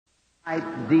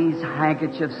These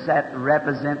handkerchiefs that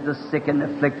represent the sick and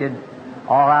afflicted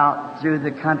all out through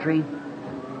the country.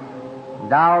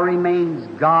 Thou remains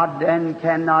God and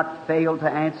cannot fail to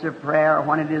answer prayer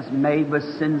when it is made with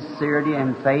sincerity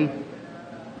and faith.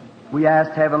 We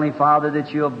ask, Heavenly Father,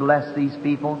 that You'll bless these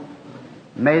people.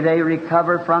 May they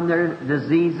recover from their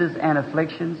diseases and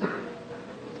afflictions.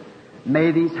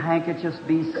 May these handkerchiefs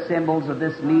be symbols of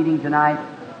this meeting tonight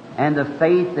and the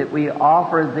faith that we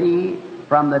offer Thee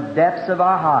from the depths of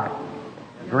our heart.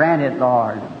 Grant it,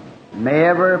 Lord. May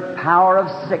every power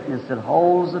of sickness that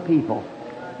holds the people,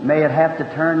 may it have to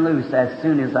turn loose as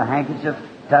soon as the handkerchief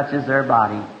touches their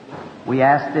body. We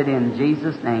ask it in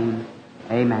Jesus' name.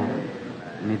 Amen.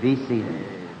 You may be seated.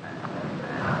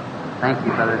 Thank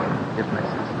you, Brother. Good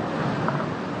blessings.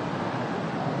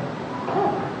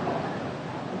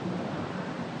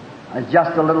 It's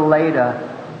just a little late, a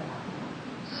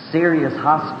serious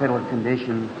hospital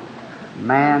condition.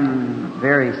 Man,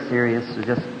 very serious, was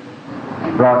just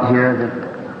brought here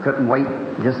that couldn't wait,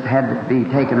 just had to be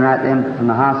taken right then from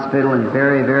the hospital, and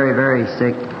very, very, very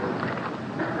sick.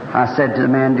 I said to the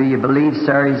man, "Do you believe,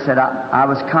 sir?" He said, I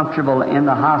was comfortable in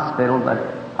the hospital, but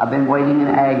I've been waiting in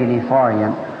agony for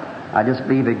you. I just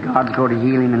believe that God's going to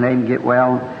heal him and let him get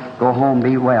well, go home,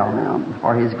 be well now,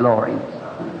 for His glory.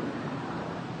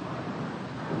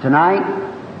 Tonight,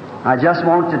 I just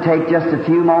want to take just a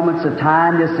few moments of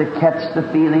time just to catch the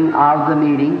feeling of the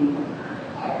meeting.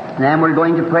 And then we're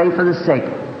going to pray for the sick.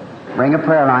 Bring a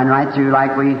prayer line right through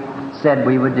like we said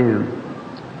we would do.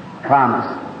 Promise.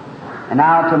 And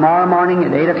now tomorrow morning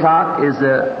at 8 o'clock is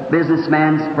the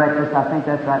businessman's breakfast. I think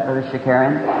that's right, Brother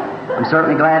Shakarian. I'm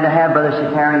certainly glad to have Brother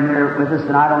Shakarian here with us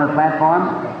tonight on the platform.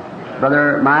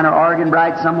 Brother Minor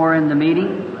Organbright somewhere in the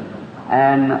meeting.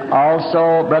 And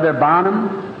also Brother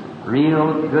Branham.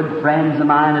 Real good friends of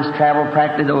mine has traveled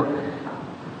practically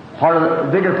the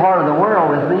bigger part of the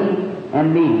world with me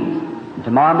and meetings. And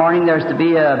tomorrow morning there's to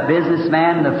be a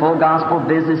businessman, the Full Gospel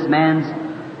Businessman's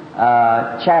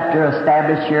chapter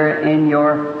established here in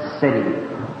your city.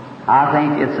 I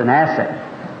think it's an asset.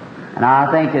 And I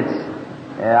think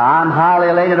I'm highly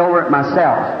elated over it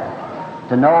myself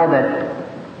to know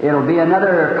that it'll be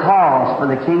another cause for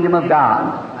the kingdom of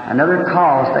God, another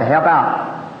cause to help out.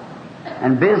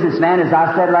 And businessmen, as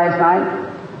I said last night,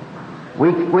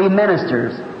 we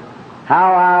ministers,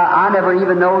 how I never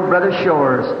even knowed Brother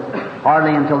Shores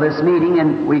hardly until this meeting,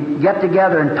 and we get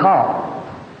together and talk.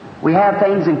 We have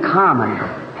things in common.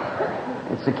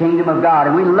 It's the kingdom of God,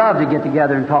 and we love to get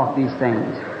together and talk these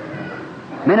things.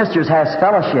 Ministers has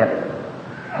fellowship.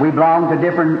 We belong to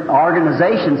different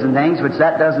organizations and things, which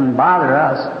that doesn't bother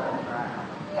us.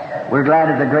 We're glad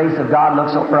that the grace of God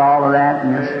looks over all of that.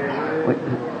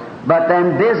 And but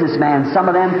then businessmen, some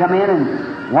of them come in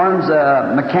and one's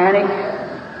a mechanic,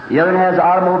 the other has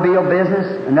automobile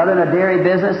business, another in a dairy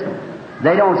business.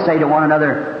 They don't say to one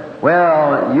another,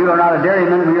 "Well, you are not a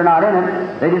dairyman, you're not in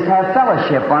it." They just have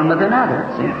fellowship one with another,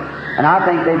 see? And I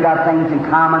think they've got things in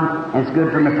common, and it's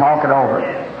good for them to talk it over.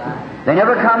 They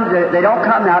don't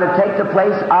come now to take the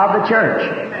place of the church.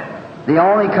 They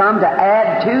only come to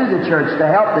add to the church, to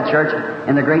help the church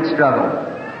in the great struggle.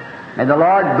 May the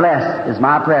Lord bless, is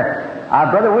my prayer.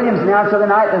 Brother Williams announced the other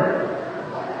night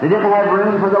that they didn't have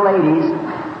room for the ladies.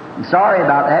 I'm sorry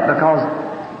about that, because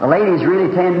the ladies really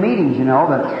attend meetings, you know,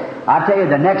 but I'll tell you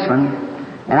the next one.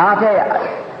 And I'll tell you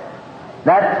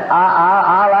that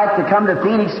I like to come to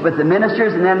Phoenix with the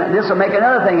ministers, and then this will make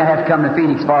another thing I have to come to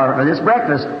Phoenix for this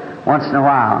breakfast once in a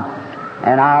while.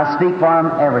 And I'll speak for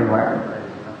them everywhere.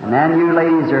 And then you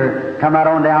ladies come right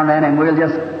on down then, and we'll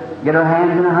just get our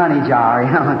hands in a honey jar,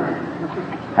 you know,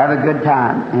 have a good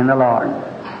time in the Lord.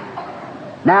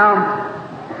 Now,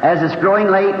 as it's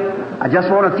growing late, I just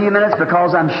want a few minutes,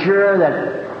 because I'm sure that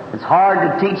it's hard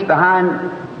to teach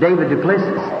behind David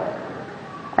Duplessis.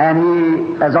 And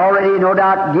he has already, no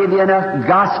doubt, give you enough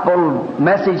gospel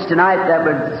message tonight that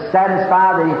would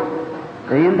satisfy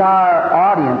the entire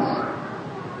audience.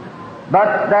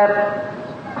 But that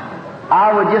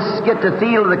I would just get the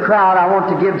feel of the crowd. I want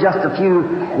to give just a few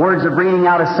words of reading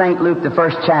out of St. Luke, the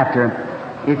first chapter.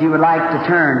 If you would like to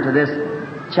turn to this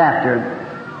chapter.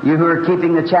 You who are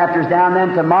keeping the chapters down,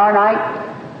 then tomorrow night,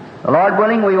 the Lord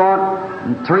willing, we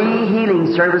want 3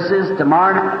 healing services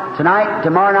tonight,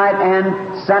 tomorrow night,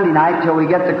 and Sunday night, till we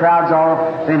get the crowds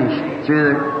all finished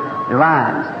through the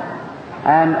lines.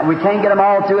 And we can't get them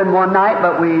all through in one night,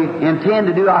 but we intend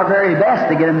to do our very best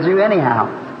to get them through anyhow.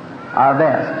 Our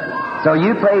best. So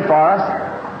you pray for us.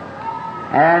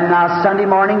 And now Sunday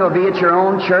morning will be at your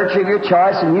own church of your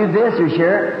choice, and you visitors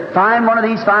here, find one of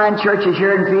these fine churches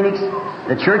here in Phoenix,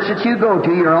 the church that you go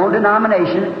to, your own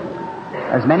denomination,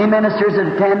 As many ministers that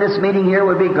attend this meeting here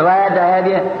would be glad to have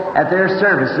you at their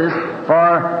services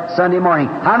for Sunday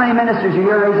morning. How many ministers are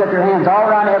here? Raise up your hands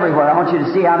all around everywhere. I want you to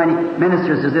see how many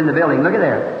ministers is in the building. Look at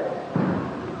there.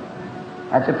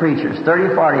 That's the preachers.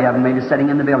 30 or 40 of them maybe sitting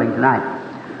in the building tonight.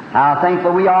 How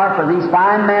thankful we are for these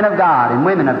fine men of God and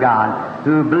women of God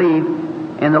who believe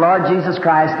in the Lord Jesus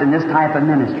Christ in this type of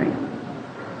ministry.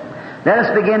 Let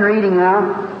us begin reading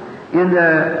now in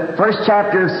the first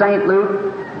chapter of St.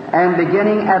 Luke and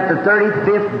beginning at the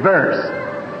 35th verse.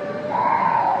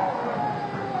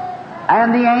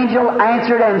 And the angel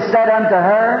answered and said unto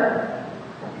her,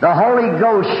 The Holy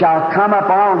Ghost shall come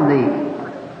upon thee,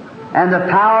 and the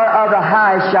power of the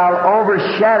High shall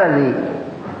overshadow thee.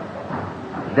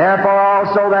 Therefore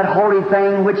also that holy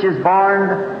thing which is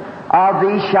born of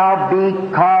thee shall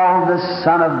be called the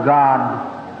Son of God.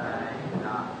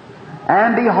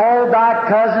 And behold, thy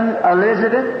cousin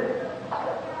Elizabeth,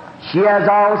 she has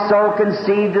also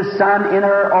conceived a son in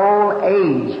her old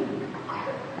age.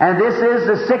 And this is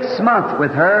the 6th month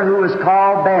with her who is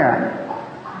called barren.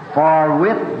 For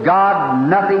with God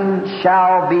nothing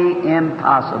shall be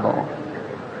impossible.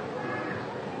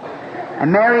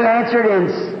 And Mary answered and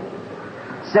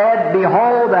said,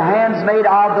 Behold, the handmaid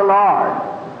of the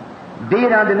Lord, be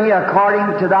it unto me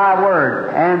according to thy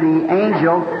word. And the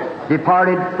angel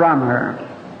departed from her.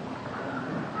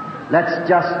 Let's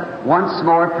just once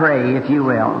more pray, if you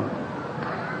will.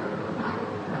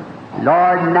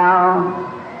 Lord,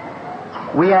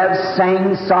 now we have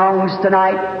sang songs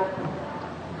tonight.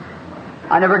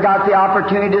 I never got the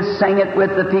opportunity to sing it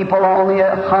with the people, only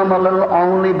hum a little,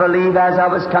 only believe as I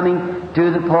was coming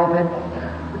to the pulpit.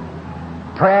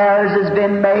 Prayers has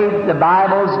been made, the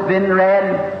Bible's been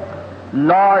read.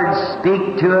 Lord,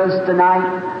 speak to us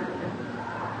tonight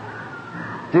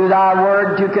through thy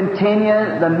word to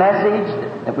continue the message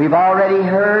that we've already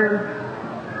heard.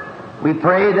 We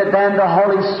pray that then the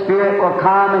Holy Spirit will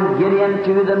come and get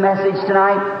into the message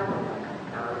tonight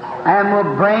and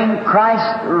will bring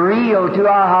Christ real to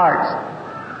our hearts.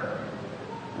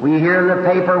 We hear in the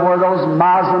paper where those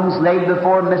Muslims laid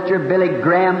before Mr. Billy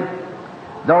Graham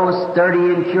those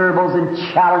 30 incurables and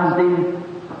challenged him.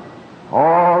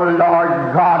 Oh,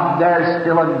 Lord God, there's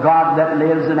still a God that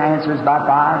lives and answers by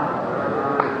fire.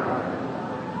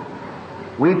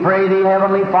 We pray Thee,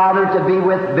 Heavenly Father, to be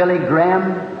with Billy Graham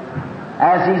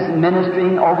as he's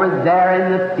ministering over there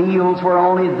in the fields where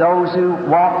only those who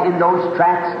walk in those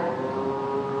tracks.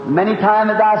 Many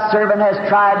times Thy servant has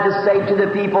tried to say to the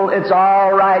people, it's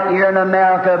all right here in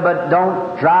America, but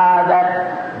don't try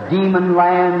that demon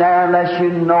land there unless you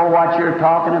know what you're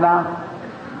talking about.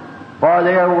 For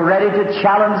they're ready to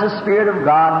challenge the Spirit of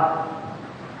God.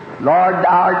 Lord,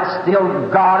 Thou art still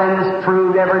God and has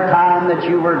proved every time that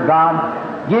You were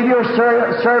God. Give Your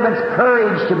servants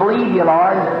courage to believe You,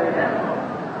 Lord.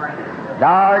 Thou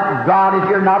art God. If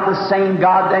You're not the same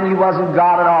God, then You wasn't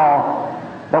God at all.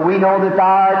 But we know that Thou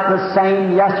art the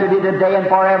same yesterday, today, and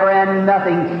forever, and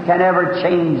nothing can ever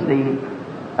change Thee.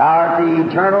 Thou art the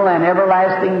eternal and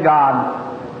everlasting God.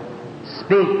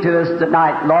 Speak to us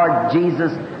tonight, Lord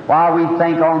Jesus, while we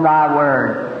think on Thy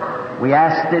word. We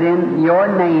ask it in Your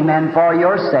name and for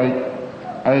Your sake.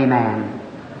 Amen.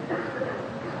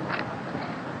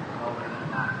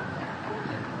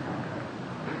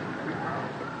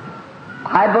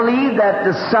 I believe that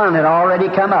the sun had already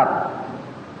come up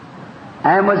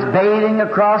and was bathing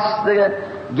across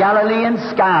the Galilean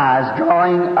skies,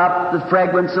 drawing up the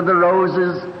fragrance of the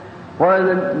roses where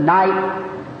the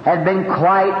night had been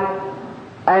quiet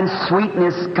and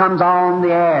sweetness comes on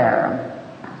the air.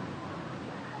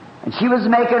 And she was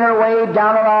making her way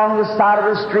down along the side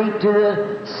of the street to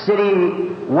the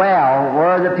city well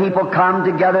where the people come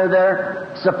to gather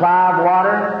their supply of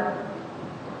water.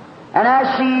 And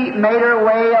as she made her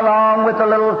way along with a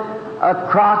little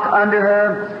crock under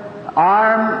her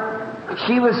arm,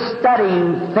 she was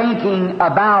studying, thinking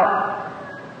about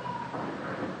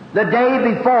the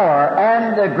day before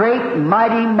and the great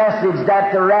mighty message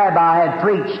that the rabbi had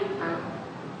preached.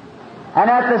 And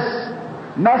at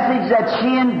the message that she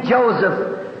and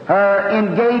Joseph, her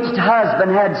engaged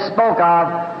husband, had spoke of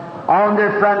on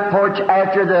their front porch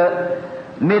after the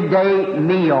midday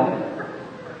meal.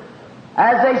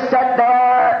 As they sat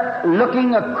there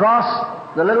looking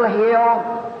across the little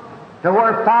hill to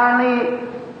where finally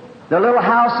the little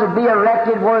house would be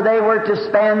erected where they were to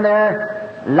spend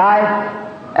their life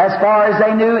as far as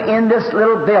they knew in this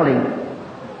little building.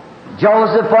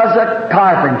 Joseph was a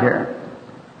carpenter.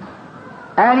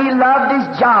 And he loved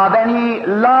his job, and he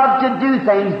loved to do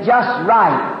things just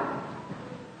right.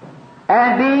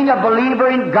 And being a believer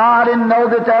in God and know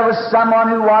that there was someone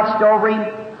who watched over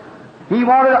him, He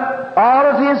wanted all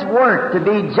of his work to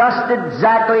be just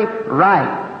exactly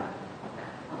right.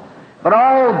 But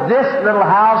oh, this little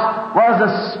house was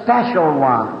a special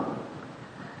one.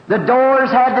 The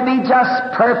doors had to be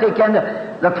just perfect, and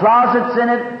the closets in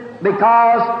it,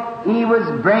 because he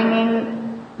was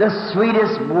bringing the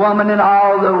sweetest woman in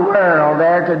all the world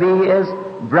there to be his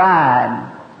bride.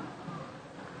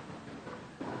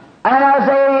 And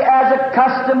as a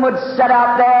custom would sit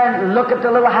out there and look at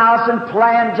the little house and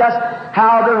plan just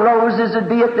how the roses would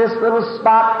be at this little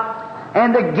spot,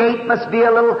 and the gate must be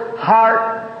a little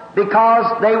heart,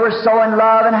 because they were so in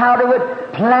love, and how they were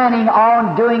planning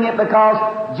on doing it, because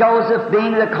Joseph,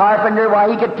 being the carpenter,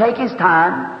 he could take his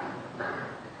time.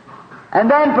 And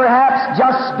then perhaps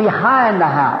just behind the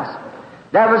house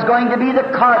there was going to be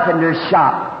the carpenter's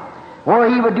shop, where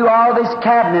he would do all this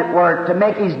cabinet work to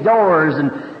make his doors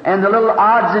and the little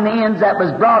odds and ends that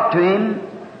was brought to him,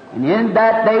 and in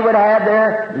that they would have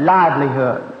their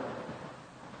livelihood.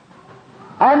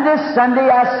 And this Sunday,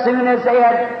 as soon as they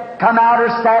had come out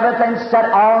of Sabbath and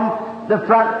sat on the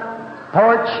front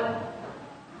porch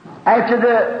after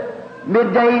the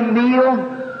midday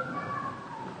meal,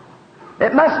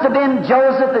 it must have been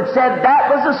Joseph that said, "That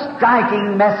was a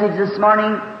striking message this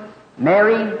morning,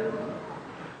 Mary.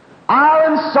 I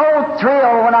am so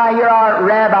thrilled when I hear our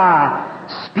rabbi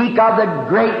speak of the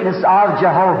greatness of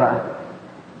Jehovah.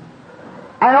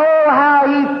 And oh, how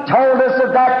he told us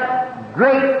of that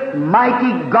great,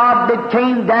 mighty God that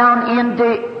came down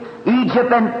into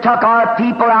Egypt and took our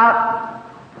people out.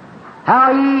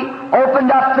 How he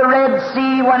opened up the Red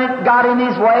Sea when it got in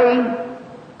his way.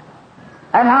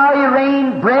 And how he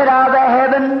rained bread out of the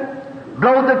heaven,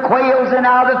 blowed the quails in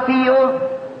out of the field,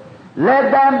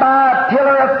 led them by a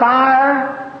pillar of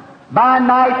fire by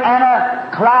night and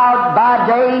a cloud by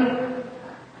day.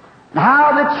 And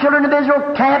how the children of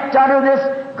Israel camped under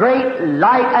this great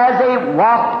light as they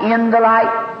walked in the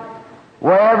light.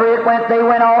 Wherever it went, they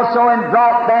went also and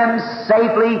brought them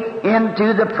safely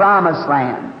into the promised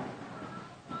land."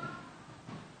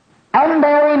 And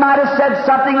Mary might have said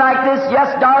something like this,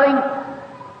 "Yes, darling,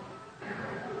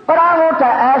 but I want to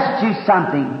ask you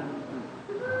something.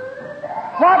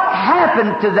 What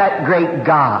happened to that great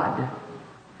God?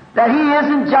 That He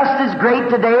isn't just as great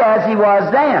today as He was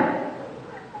then?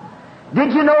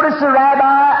 Did you notice the rabbi,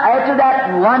 after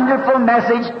that wonderful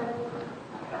message,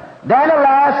 then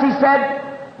alas, he said,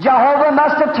 Jehovah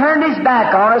must have turned His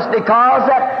back on us because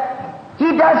that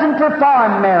He doesn't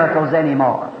perform miracles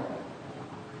anymore.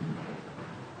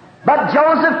 But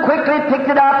Joseph quickly picked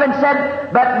it up and said,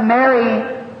 "But Mary,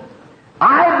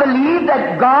 I believe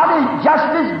that God is just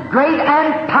as great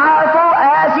and powerful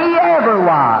as He ever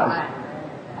was."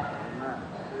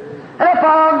 And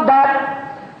upon that,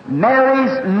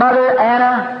 Mary's mother,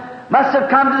 Anna, must have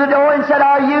come to the door and said,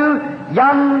 "Are you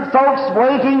young folks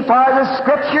waiting for the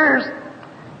Scriptures?"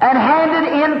 And handed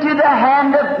into the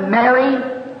hand of Mary,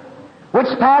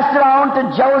 which passed it on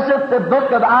to Joseph, the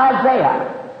book of Isaiah.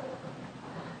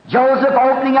 Joseph,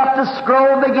 opening up the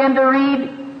scroll, began to read.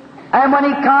 And when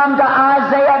he come to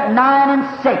Isaiah 9 and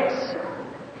 6,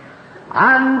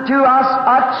 "Unto us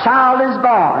a child is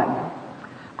born,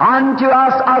 unto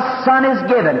us a son is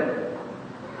given,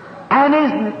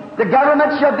 and the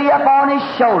government shall be upon his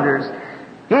shoulders.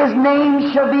 His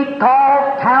name shall be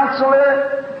called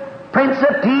Counselor, Prince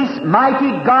of Peace,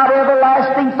 Mighty God,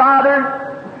 Everlasting Father,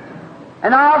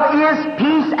 and of His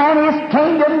peace and His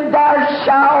kingdom there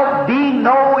shall be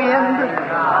no end."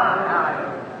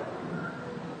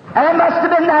 And it must have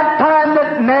been that time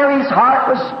that Mary's heart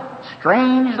was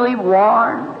strangely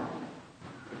warmed.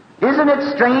 Isn't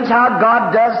it strange how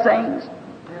God does things?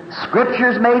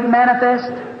 Scripture's made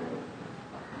manifest.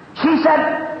 She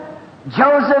said,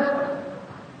 "Joseph,"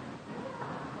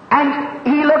 and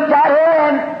he looked at her,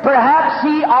 and perhaps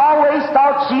he always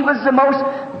thought she was the most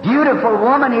beautiful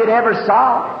woman he had ever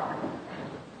saw.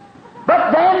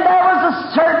 But then there was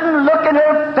a certain look in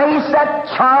her face that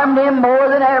charmed him more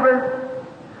than ever,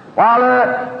 while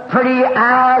her pretty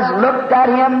eyes looked at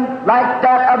him like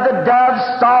that of the dove,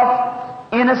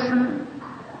 soft, innocent.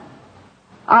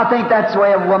 I think that's the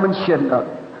way a woman should look.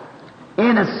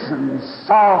 Innocent,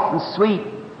 soft, and sweet.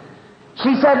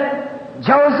 She said,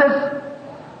 "Joseph,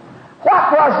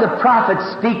 what was the prophet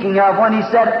speaking of when he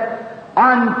said,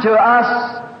 'Unto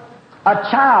us a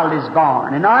child is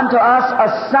born, and unto us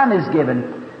a son is given'?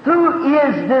 Who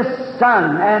is this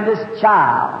son and this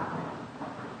child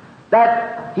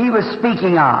that he was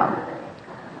speaking of?"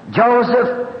 Joseph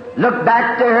looked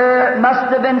back to her, must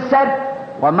have been said,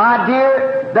 "Well, my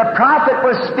dear, the prophet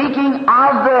was speaking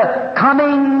of the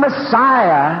coming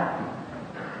Messiah,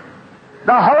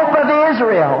 the hope of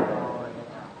Israel.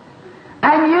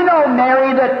 And you know,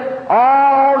 Mary, that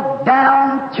all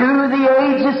down through the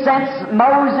ages since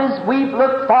Moses, we've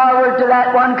looked forward to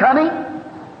that one coming.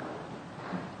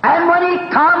 And when He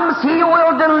comes, He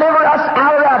will deliver us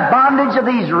out of the bondage of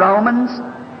these Romans,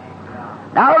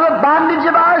 out of the bondage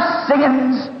of our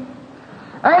sins.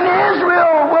 And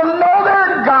Israel will know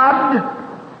their God,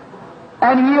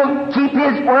 and He'll keep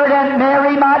His word. And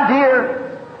Mary, my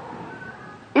dear,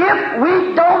 if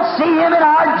we don't see Him in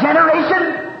our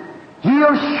generation,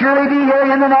 He'll surely be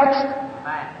here in the next.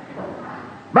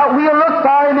 But we'll look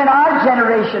for Him in our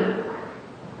generation.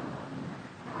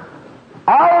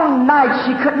 All night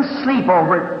she couldn't sleep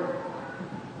over it.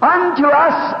 Unto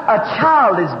us a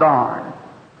child is born.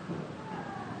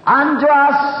 Unto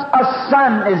us a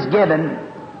son is given.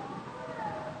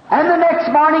 And the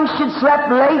next morning she'd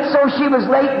slept late, so she was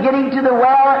late getting to the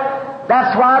well.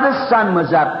 That's why the sun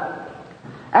was up.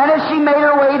 And as she made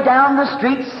her way down the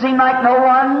street, it seemed like no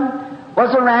one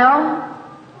was around.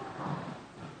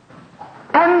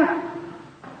 And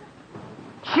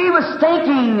she was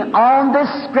thinking on this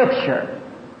Scripture.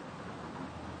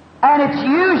 And it's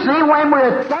usually when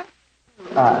we're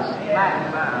thinking us.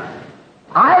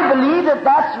 I believe that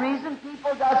that's the reason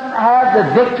people doesn't have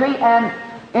the victory and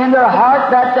in their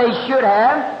heart that they should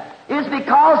have, is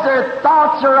because their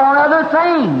thoughts are on other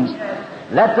things.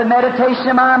 Let the meditation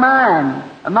of my mind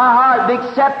and my heart be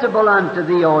acceptable unto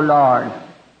Thee, O Lord.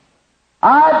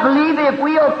 I believe if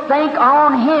we'll think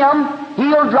on Him,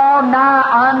 He'll draw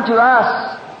nigh unto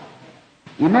us.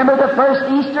 You remember the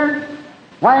first Easter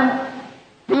when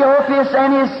Theophilus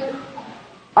and his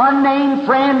unnamed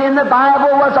friend in the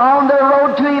Bible was on their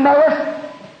road to Emmaus?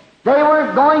 They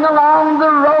were going along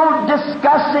the road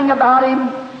discussing about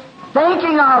Him,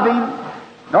 thinking of Him.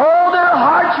 Oh, their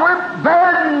hearts were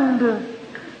burdened.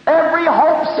 Every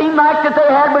hope seemed like that they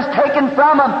had was taken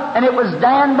from them, and it was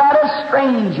then that a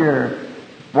stranger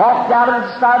walked out of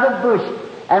the side of the bush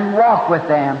and walked with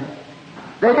them.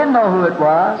 They didn't know who it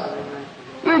was.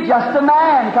 He was just a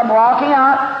man come walking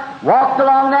out, walked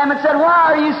along them and said, "Why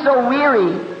are you so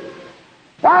weary?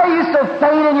 Why are you so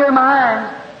faint in your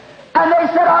mind?" And they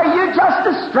said, "Are you just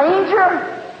a stranger?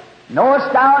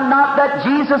 Knowest thou not that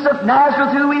Jesus of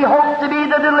Nazareth, who we hope to be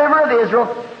the deliverer of Israel,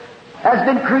 has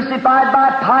been crucified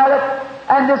by Pilate,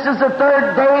 and this is the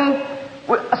third day?"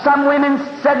 Some women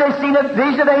said they've seen a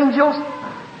vision of angels.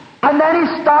 And then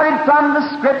he started from the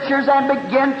Scriptures and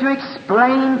began to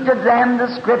explain to them the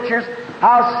Scriptures,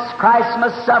 how Christ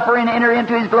must suffer and enter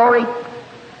into His glory.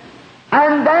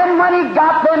 And then when He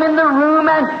got them in the room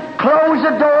and closed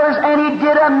the doors, and He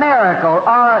did a miracle,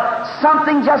 or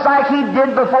something just like He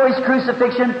did before His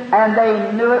crucifixion, and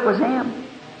they knew it was Him,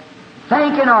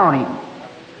 thinking on Him.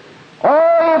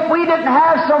 Oh, if we didn't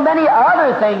have so many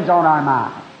other things on our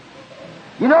mind.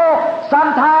 You know,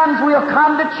 sometimes we'll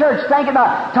come to church thinking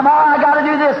about, tomorrow I got to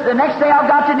do this, the next day I've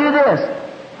got to do this.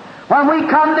 When we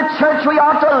come to church, we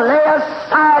ought to lay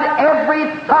aside every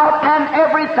thought and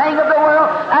everything of the world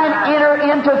and enter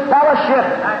into fellowship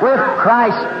with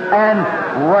Christ and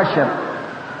worship.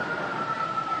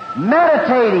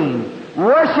 Meditating,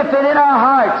 worshiping in our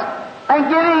hearts, and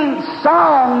giving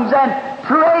songs and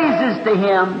praises to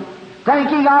Him,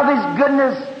 thinking of His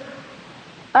goodness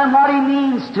and what He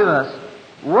means to us.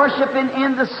 Worshiping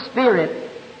in the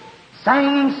Spirit,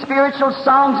 singing spiritual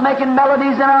songs, making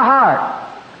melodies in our heart.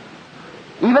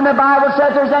 Even the Bible says,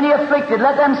 if there's any afflicted,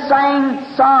 let them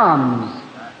sing psalms.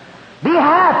 Be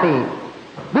happy.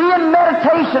 Be in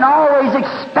meditation, always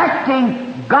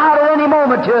expecting God at any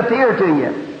moment to appear to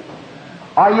you.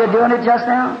 Are you doing it just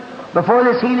now? Before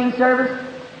this healing service?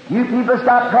 You people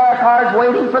got prayer cards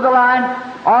waiting for the line.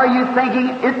 Are you thinking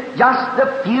it's just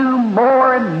a few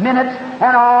more minutes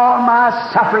and all my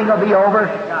suffering will be over?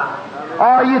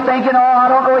 Are you thinking, oh, I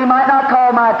don't know, He might not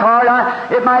call my card.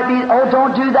 It might be, oh,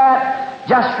 don't do that.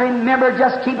 Just remember,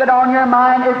 just keep it on your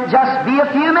mind. It just be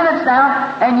a few minutes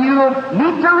now, and you will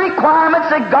meet the requirements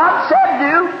that God said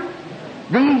do.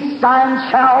 These signs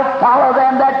shall follow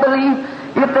them that believe.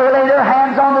 If they lay their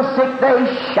hands on the sick,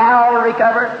 they shall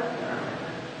recover.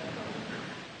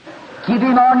 Keep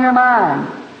Him on your mind.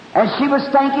 And she was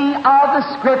thinking of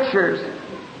the Scriptures.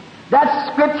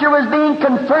 That Scripture was being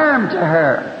confirmed to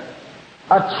her.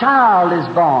 A child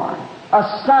is born.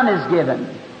 A son is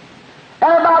given.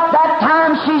 And about that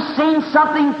time she seen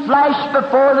something flash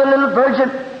before the little virgin,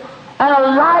 and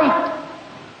a light,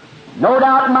 no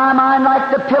doubt in my mind,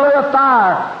 like the pillar of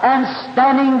fire. And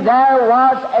standing there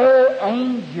was an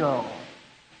angel,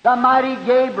 the mighty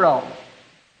Gabriel.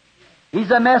 He's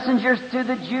a messenger to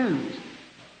the Jews.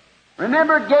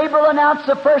 Remember, Gabriel announced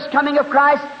the first coming of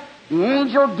Christ. The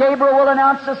angel Gabriel will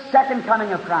announce the second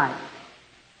coming of Christ.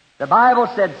 The Bible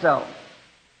said so.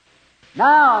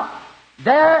 Now,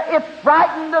 there it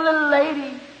frightened the little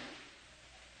lady.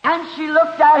 And she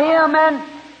looked at him and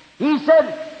he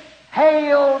said,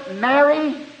 Hail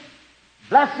Mary,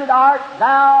 blessed art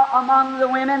thou among the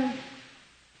women.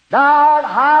 Thou art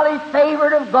highly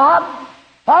favored of God,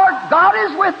 for God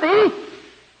is with thee.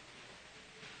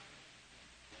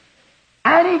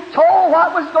 And he told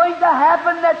what was going to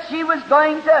happen, that she was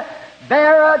going to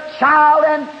bear a child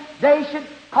and they should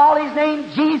call his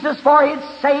name Jesus, for he'd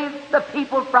save the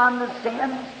people from the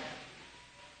sins.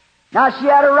 Now she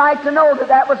had a right to know that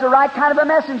that was the right kind of a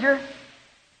messenger.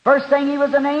 First thing, he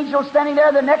was an angel standing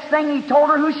there. The next thing, he told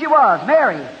her who she was,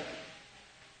 Mary.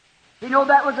 You know,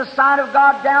 that was a sign of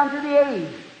God down to the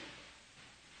age.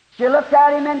 She looked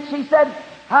at him and she said,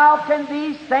 How can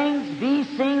these things be,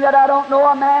 seeing that I don't know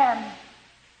a man?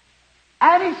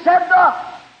 And he said, The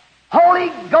Holy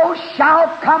Ghost shall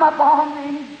come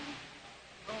upon thee.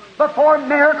 Before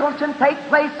miracles can take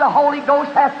place, the Holy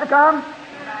Ghost has to come.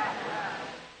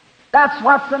 That's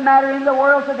what's the matter in the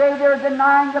world today. They're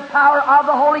denying the power of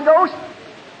the Holy Ghost.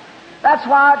 That's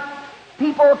why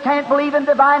people can't believe in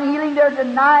divine healing. They're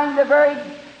denying the very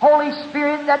Holy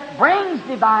Spirit that brings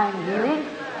divine healing.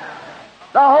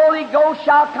 The Holy Ghost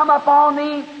shall come upon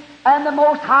thee, and the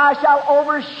Most High shall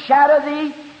overshadow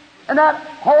thee, and that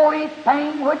holy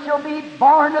thing which shall be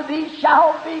born of thee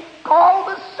shall be called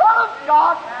the Son of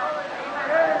God.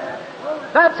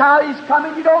 That's how He's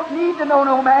coming. You don't need to know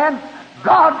no man.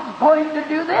 God's going to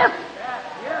do this.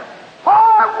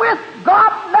 For with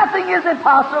God nothing is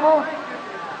impossible.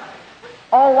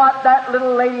 Oh, what that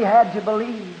little lady had to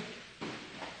believe.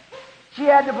 She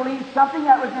had to believe something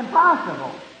that was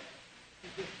impossible.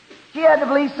 She had to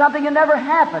believe something that never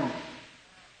happened.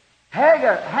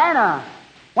 Hannah,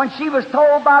 when she was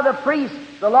told by the priest,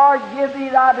 the Lord give thee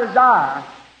thy desire,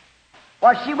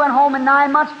 well, she went home in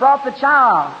 9 months, brought the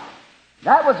child.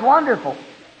 That was wonderful.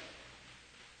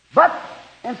 But,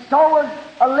 and so was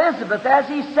Elizabeth, as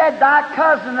he said, thy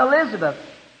cousin Elizabeth,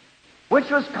 which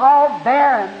was called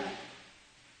barren,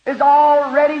 is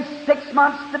already 6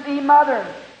 months to be mother.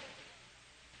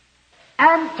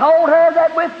 And told her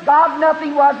that with God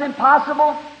nothing was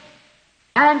impossible.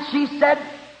 And she said,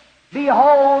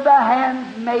 Behold the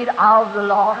hands made of the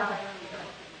Lord.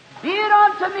 Be it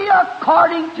unto me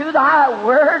according to thy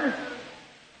word.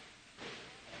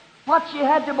 What she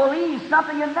had to believe,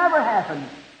 something had never happened.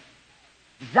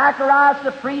 Zacharias,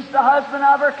 the priest, the husband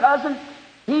of her cousin,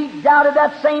 he doubted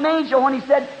that same angel when he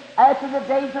said, after the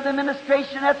days of the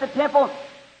ministration at the temple,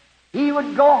 he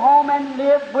would go home and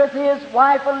live with his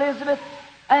wife Elizabeth,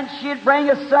 and she'd bring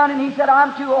a son, and he said,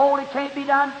 I'm too old, it can't be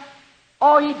done.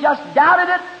 Oh, he just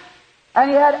doubted it. And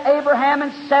he had Abraham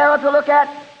and Sarah to look at.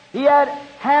 He had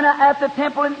Hannah at the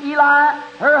temple and Eli,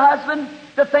 her husband,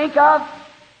 to think of.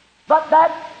 But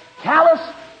that callous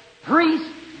priest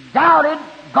doubted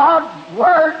God's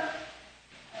word.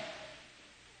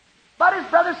 But his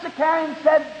brother Sicarian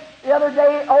said the other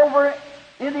day over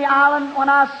in the island when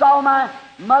I saw my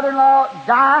mother-in-law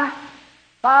die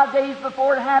 5 days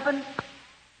before it happened,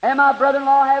 and my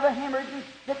brother-in-law have a hemorrhage and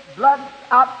spit blood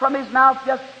out from his mouth,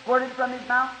 just squirted from his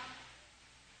mouth.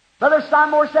 Brother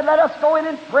Simon said, let us go in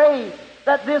and pray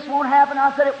that this won't happen.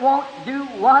 I said, it won't do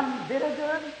one bit of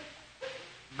good.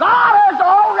 God has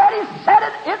already said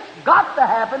it. It's got to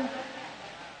happen.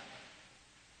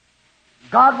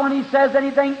 God, when He says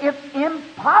anything, it's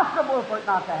impossible for it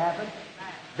not to happen.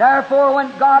 Therefore,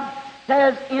 when God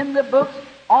says in the books,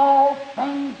 all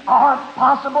things are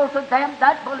possible to them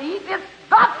that believe, it's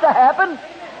got to happen.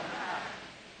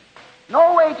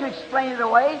 No way to explain it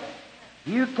away.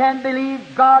 You can believe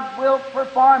God will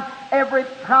perform every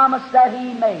promise that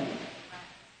He made.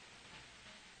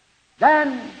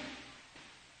 Then,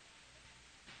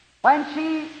 when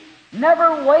she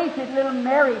never waited, little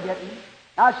Mary didn't.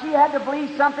 Now, she had to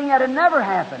believe something that had never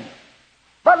happened.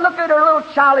 But look at her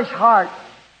little childish heart.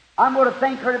 I'm going to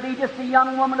think her to be just a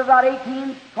young woman of about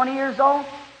 18, 20 years old.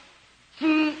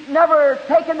 She never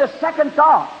taken the second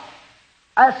thought.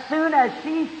 As soon as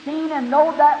she seen and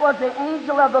know that was the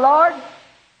angel of the Lord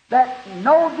that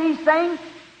knowed these things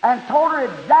and told her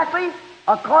exactly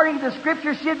according to the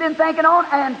scripture she had been thinking on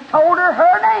and told her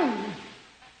her name.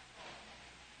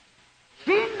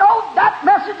 She knowed that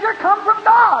messenger come from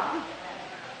God.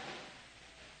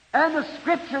 And the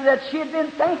scripture that she had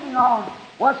been thinking on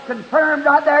was confirmed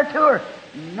right there to her.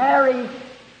 Mary,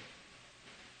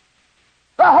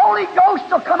 the Holy Ghost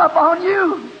will come upon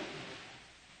you,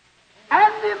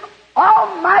 and the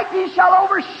Almighty shall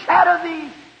overshadow thee.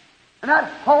 And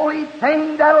that holy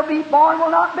thing that'll be born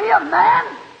will not be a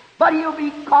man, but he'll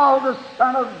be called the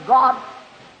Son of God.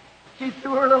 She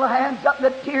threw her little hands up,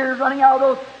 and the tears running out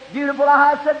of those beautiful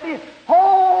eyes said,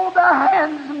 Behold the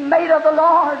handmaid of the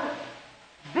Lord.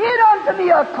 Be it unto me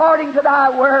according to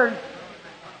thy word.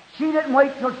 She didn't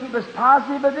wait till she was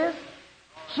positive of this.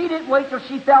 She didn't wait till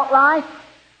she felt life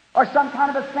or some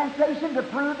kind of a sensation to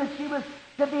prove that she was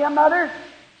to be a mother.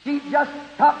 She just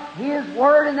took His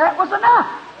word, and that was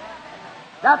enough.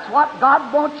 That's what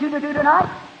God wants you to do tonight.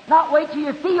 Not wait till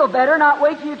you feel better, not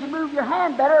wait till you can move your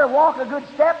hand better or walk a good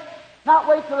step, not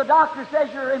wait till the doctor says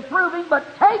you're improving, but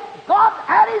take God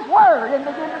at His word and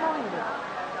begin to believe it.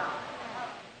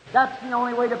 That's the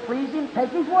only way to please Him. Take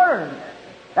His word.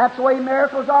 That's the way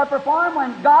miracles are performed.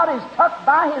 When God is tucked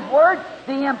by His word,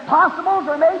 the impossibles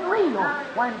are made real.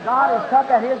 When God is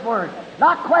tucked at His word.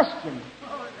 Not questioned.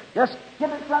 Just give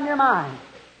it from your mind.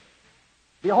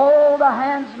 Behold the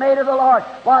handmaid of the Lord.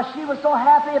 While she was so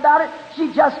happy about it,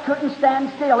 she just couldn't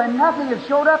stand still, and nothing had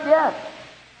showed up yet.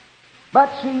 But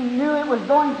she knew it was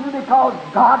going to because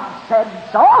God said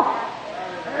so.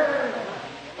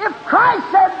 If Christ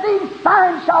said, These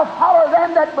signs shall follow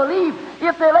them that believe,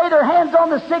 if they lay their hands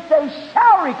on the sick, they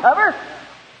shall recover.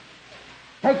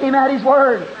 Take Him at His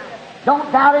word.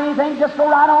 Don't doubt anything, just go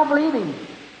right on believing.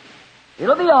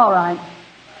 It'll be all right.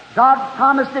 God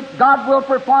promised it. God will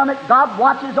perform it. God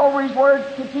watches over His word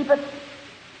to keep it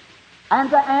and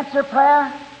to answer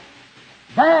prayer.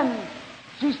 Then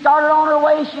she started on her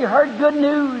way. She heard good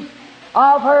news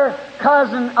of her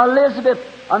cousin Elizabeth,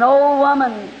 an old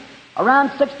woman,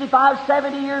 around 65,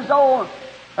 70 years old.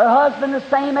 Her husband the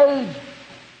same age,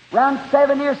 around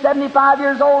 70 or 75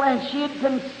 years old, and she had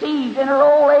conceived in her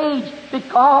old age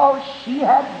because she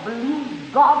had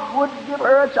believed God would give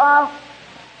her a child.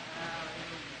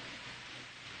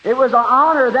 It was an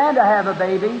honor then to have a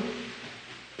baby.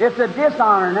 It's a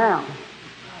dishonor now.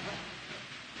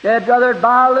 They'd rather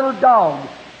buy a little dog,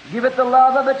 give it the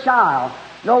love of a child.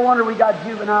 No wonder we got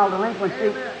juvenile delinquency.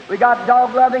 Amen. We got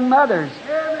dog-loving mothers.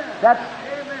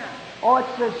 Oh,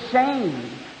 it's a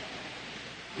shame.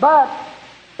 But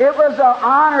it was an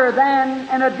honor then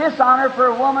and a dishonor for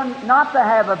a woman not to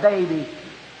have a baby.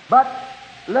 But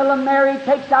little Mary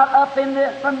takes out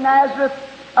from Nazareth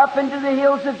up into the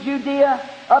hills of Judea,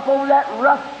 up over that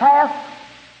rough path.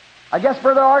 I guess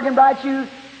Brother Arganbright, you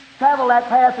traveled that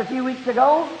path a few weeks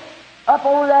ago. Up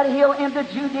over that hill into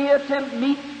Judea to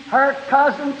meet her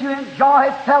cousin, to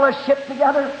enjoy fellowship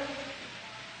together.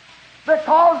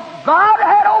 Because God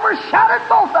had overshadowed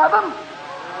both of them.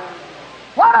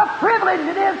 What a privilege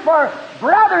it is for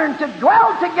brethren to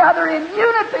dwell together in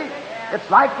unity.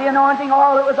 It's like the anointing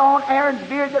oil that was on Aaron's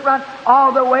beard that ran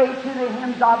all the way to the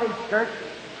hems of his skirt.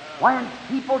 When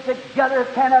people together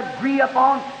can agree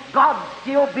upon God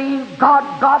still being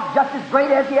God, God just as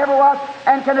great as He ever was,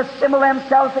 and can assemble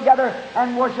themselves together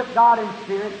and worship God in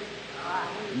spirit.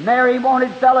 Mary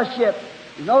wanted fellowship.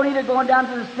 There's no need of going down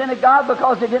to the synagogue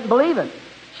because they didn't believe it.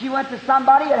 She went to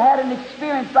somebody that had an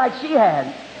experience like she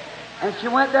had, and she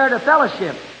went there to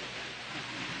fellowship.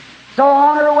 So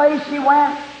on her way she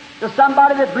went to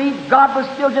somebody that believed God was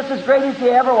still just as great as He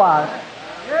ever was.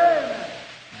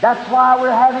 That's why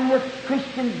we're having this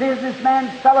Christian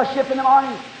businessman fellowship in the morning,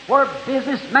 where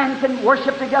businessmen can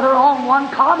worship together on one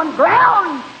common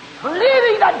ground,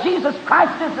 believing that Jesus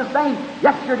Christ is the same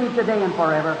yesterday, today, and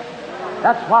forever.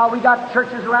 That's why we got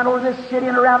churches around over this city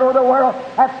and around over the world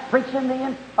that's preaching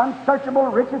the unsearchable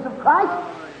riches of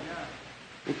Christ.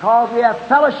 Because we have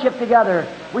fellowship together.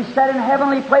 We sit in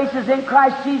heavenly places in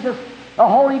Christ Jesus. The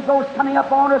Holy Ghost coming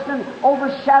up on us and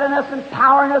overshadowing us and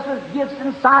powering us with gifts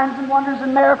and signs and wonders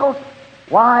and miracles.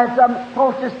 Why, it's the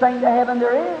closest thing to heaven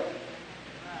there is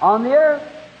on the earth.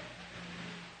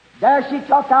 There she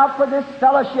took out for this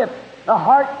fellowship. The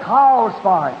heart calls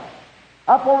for it.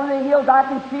 Up over the hills I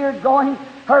can see her going,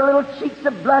 her little cheeks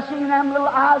a blushing and them little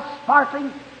eyes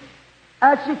sparkling.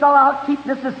 And she thought, I'll keep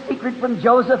this a secret from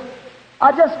Joseph.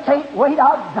 I just can't wait.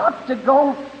 I've got to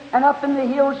go. And up in the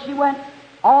hills she went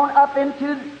on up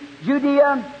into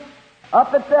Judea,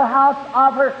 up at the house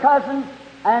of her cousin.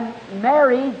 And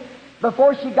Mary,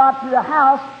 before she got to the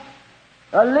house,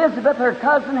 Elizabeth, her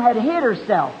cousin, had hid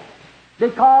herself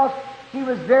because she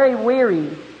was very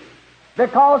weary.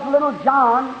 Because little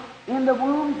John, in the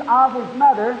wombs of his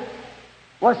mother,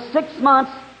 was 6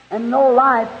 months and no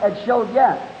life had showed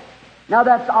yet. Now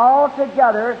that's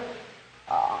altogether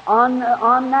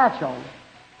unnatural.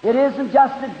 It isn't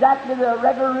just exactly the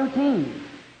regular routine.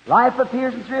 Life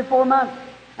appears in 3 or 4 months,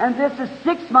 and this is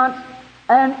 6 months,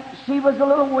 and she was a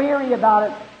little weary about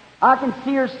it. I can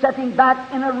see her sitting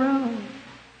back in a room,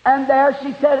 and there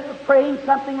she said, praying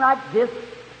something like this: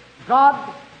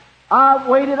 God, I've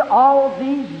waited all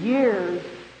these years,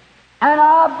 and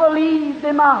I believed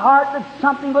in my heart that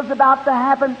something was about to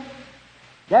happen.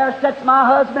 There sits my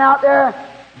husband out there,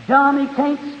 dumb, he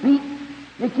can't speak.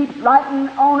 He keeps writing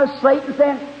on a slate and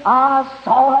saying, I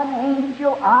saw an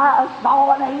angel, I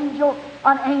saw an angel.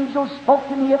 An angel spoke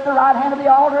to me at the right hand of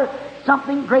the altar.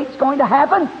 Something great's going to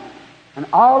happen. And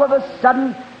all of a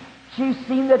sudden, she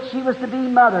seen that she was to be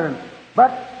mother.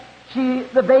 But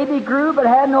the baby grew but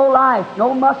had no life.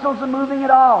 No muscles are moving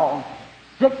at all.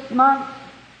 6 months,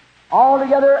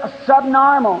 altogether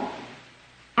subnormal.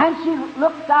 And she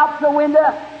looked out the window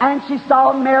and she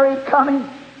saw Mary coming.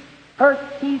 Her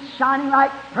teeth shining like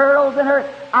pearls and her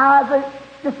eyes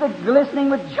just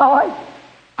glistening with joy.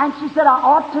 And she said, I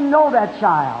ought to know that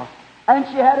child. And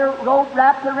she had her rope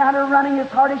wrapped around her, running as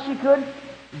hard as she could.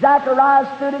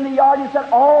 Zachariah stood in the yard and said,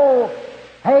 Oh,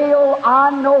 hail, I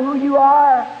know who you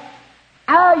are.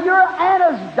 You're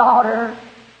Anna's daughter.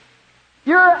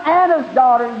 You're Anna's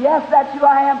daughter. Yes, that's who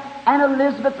I am. And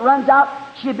Elizabeth runs out.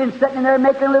 She'd been sitting there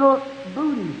making a little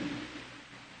booty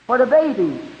for the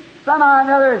baby. Somehow or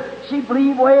another, she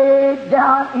believed way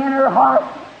down in her heart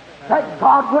that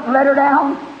God wouldn't let her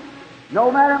down.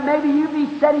 No matter, maybe you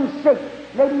be sitting sick.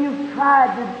 Maybe you've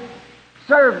tried to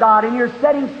serve God and you're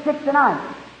sitting sick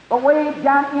tonight. But way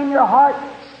down in your heart,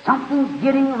 something's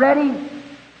getting ready.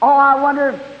 Oh, I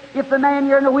wonder if the man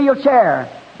here in the wheelchair,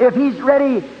 if he's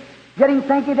ready, getting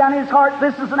thinking down in his heart,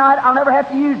 this is the night I'll never have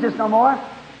to use this no more.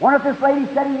 Wonder if this lady's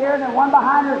sitting here and the one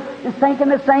behind her is thinking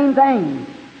the same thing.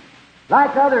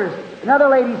 Like others, another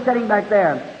lady sitting back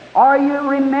there. Are you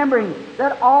remembering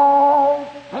that all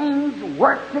things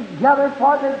work together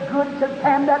for the good to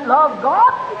them that love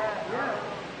God?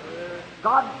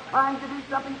 God's trying to do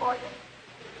something for you.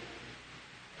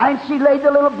 And she laid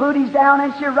the little booties down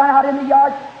and she ran out in the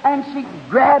yard and she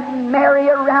grabbed Mary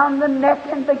around the neck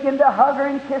and began to hug her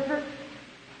and kiss her.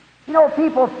 You know,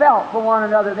 people felt for one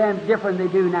another then different than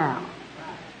they do now.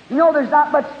 You know, there's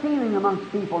not much feeling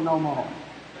amongst people no more.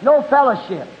 No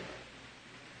fellowship.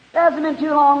 It hasn't been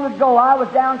too long ago, I was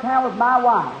downtown with my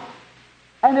wife.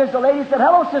 And there's a lady that said,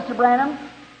 Hello, Sister Branham.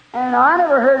 And I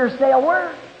never heard her say a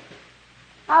word.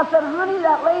 I said, Honey,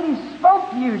 that lady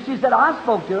spoke to you. She said, I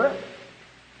spoke to her.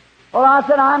 Well, I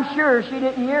said, I'm sure she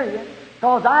didn't hear you,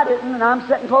 because I didn't, and I'm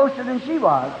sitting closer than she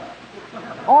was.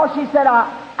 Oh, she said,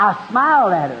 I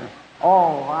smiled at her.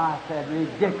 Oh, I said,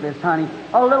 ridiculous, honey.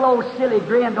 A little old silly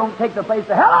grin don't take the place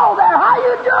of, Hello there, how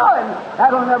you doing?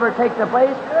 That'll never take the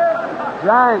place.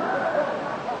 Right.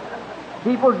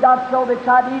 People's got so they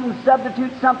tried to even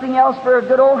substitute something else for a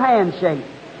good old handshake.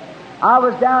 I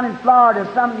was down in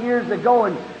Florida some years ago,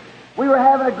 and we were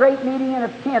having a great meeting in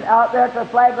a tent out there at the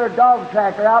Flagler Dog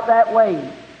Tracker out that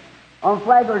way on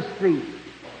Flagler Street.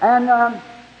 And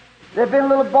there'd been a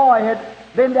little boy had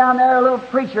been down there, a little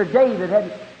preacher, David,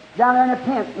 had down there in a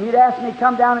tent. And he'd asked me to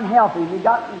come down and help him. He'd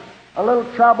got in a little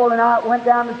trouble, and I went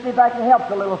down to see if I could help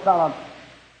the little fellow.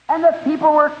 And the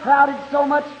people were crowded so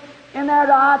much in there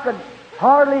that I could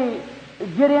hardly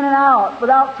get in and out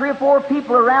without 3 or 4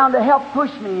 people around to help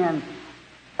push me in.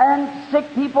 And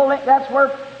sick people, that's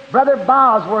where Brother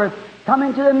Bosworth come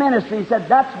into the ministry. He said,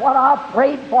 That's what I've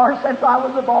prayed for since I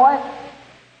was a boy.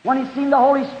 When he seen the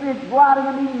Holy Spirit go out in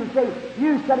the meeting and say,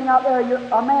 You sitting out there,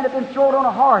 a man had been thrown on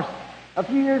a horse a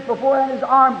few years before and his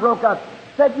arm broke up.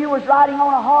 Said you was riding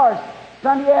on a horse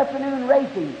Sunday afternoon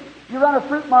racing. You run a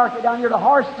fruit market down here, the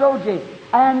horse throwed you,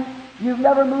 and you've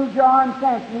never moved your arm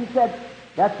since. And he said,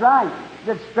 That's right. He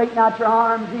said, Straighten out your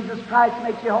arms. Jesus Christ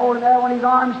makes you whole. And there when his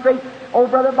arm straight, old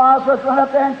Brother Bosworth went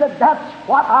up there and said, That's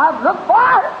what I've looked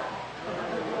for.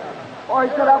 Or he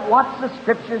said, I've watched the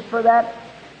Scriptures for that.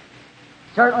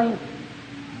 Certainly.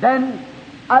 Then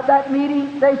at that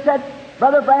meeting, they said,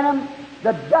 Brother Branham,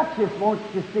 the Duchess wants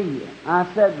to see you. I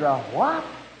said, The what?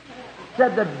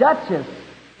 Said, The Duchess.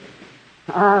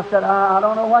 I said, I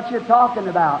don't know what you're talking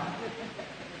about.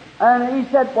 And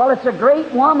he said, Well, it's a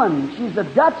great woman. She's a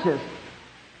Duchess.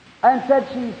 And said,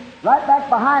 She's right back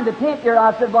behind the tent here.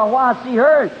 I said, Well, why see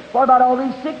her? What about all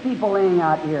these sick people laying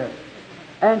out here?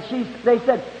 And they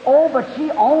said, Oh, but she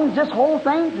owns this whole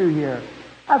thing through here.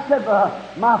 I said,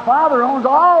 My father owns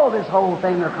all this whole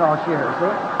thing across here, see?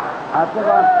 I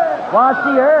said, Why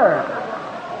see her?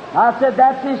 I said,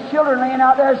 That's his children laying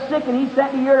out there sick, and he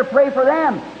sent me here to pray for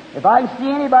them. If I can see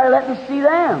anybody, let me see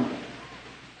them.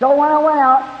 So when I went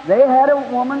out, they had a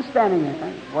woman standing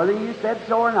there, whether you said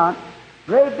so or not.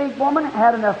 Great big woman,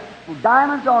 had enough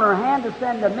diamonds on her hand to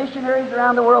send the missionaries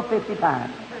around the world 50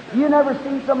 times. You never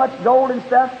seen so much gold and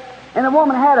stuff. And the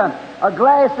woman had a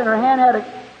glass in her hand,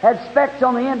 had specks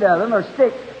on the end of them, or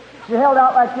sticks. She held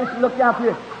out like this and looked down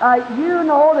through it. You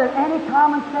know that any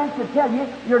common sense would tell you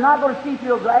you're not going to see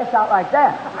through a glass out like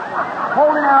that.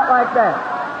 Holding out like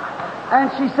that.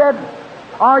 And she said,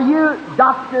 "Are you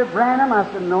Dr. Branham?" I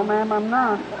said, "No, ma'am, I'm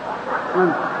not."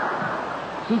 And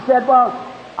she said, "Well,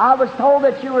 I was told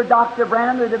that you were Dr.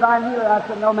 Branham, the divine healer." I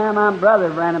said, "No, ma'am, I'm Brother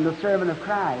Branham, the servant of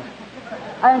Christ."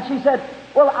 And she said,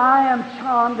 "Well, I am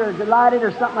charmed or delighted,"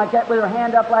 or something like that, with her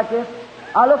hand up like this.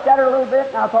 I looked at her a little bit,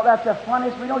 and I thought, that's the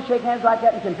funniest. We don't shake hands like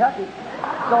that in Kentucky.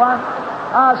 So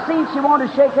I seen she wanted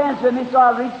to shake hands with me, so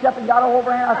I reached up and got her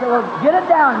over hand. I said, "Well, get it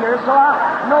down here so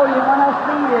I know you when I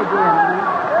see you again."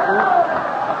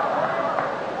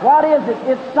 What is it?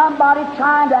 It's somebody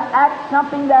trying to act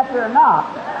something that they're not.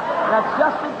 That's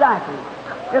just exactly.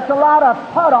 It's a lot of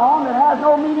put on that has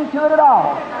no meaning to it at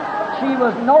all. She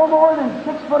was no more than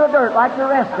 6 foot of dirt like the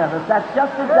rest of us. That's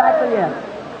just exactly it.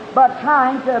 But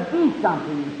trying to be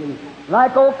something, you see.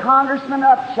 Like old Congressman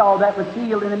Upshaw that was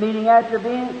healed in a meeting after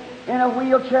being in a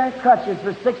wheelchair and crutches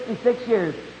for 66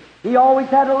 years. He always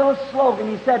had a little slogan.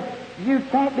 He said, "You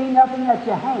can't be nothing that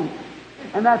you ain't."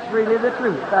 And that's really the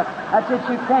truth. That's it,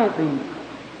 you can't be.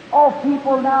 Oh,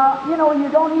 people now, you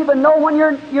don't even know when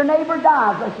your neighbor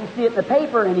dies unless you see it in the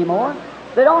paper anymore.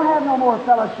 They don't have no more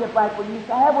fellowship like we used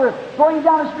to have. We're going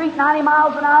down the street 90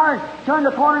 miles an hour and turn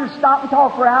the corner and stop and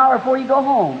talk for an hour before you go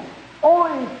home. Oh,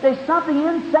 there's something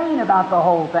insane about the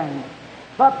whole thing.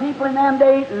 But people in them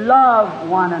days loved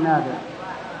one another.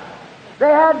 They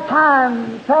had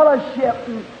time, fellowship,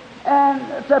 and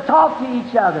to talk to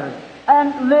each other.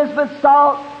 And Elizabeth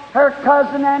saw her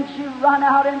cousin, and she run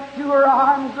out and threw her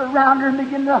arms around her and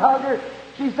began to hug her.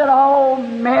 She said, "Oh,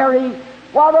 Mary,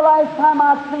 well, the last time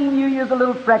I seen you, you was a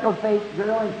little freckle-faced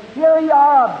girl, and here you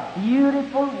are, a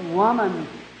beautiful woman.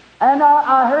 And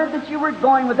I heard that you were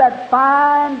going with that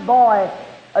fine boy,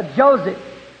 Joseph."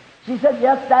 She said,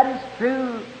 "Yes, that is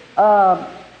true,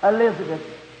 Elizabeth."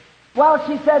 "Well,"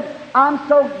 she said, "I'm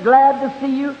so glad to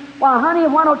see you. Why, honey,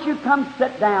 why don't you come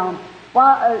sit down?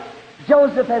 Why,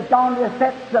 Joseph has gone to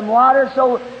fetch some water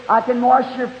so I can wash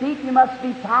your feet. You must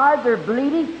be tired. They're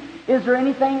bleeding. Is there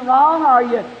anything wrong? Are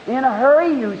you in a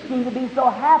hurry? You seem to be so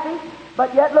happy,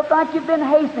 but yet look like you've been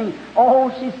hastening."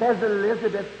 "Oh," she says,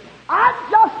 "Elizabeth, I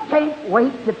just can't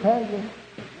wait to tell you."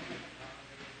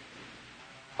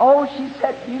 "Oh," she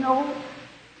said,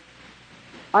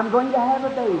 "I'm going to have a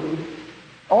baby."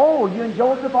 "Oh, you and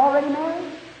Joseph already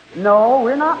married?" "No,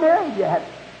 we're not married yet."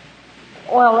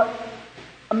 "Well,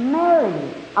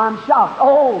 married." I'm shocked.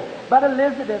 "Oh, but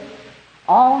Elizabeth,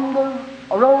 on the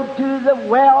road to the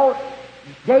well,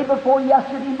 day before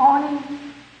yesterday morning,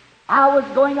 I was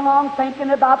going along thinking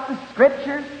about the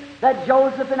Scriptures that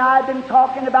Joseph and I had been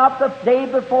talking about the day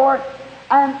before,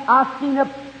 and I seen a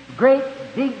great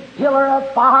big pillar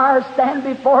of fire stand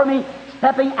before me.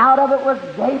 Stepping out of it was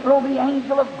Gabriel, the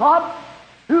angel of God,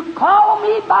 who called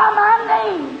me by my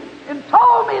name and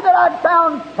told me that I'd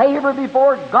found favor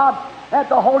before God, that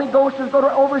the Holy Ghost was going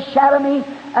to overshadow me,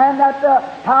 and that the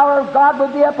power of God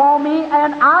would be upon me,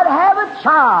 and I'd have a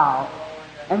child,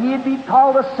 and he'd be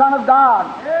called the Son of God.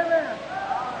 Amen.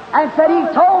 And said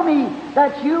he told me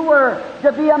that you were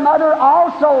to be a mother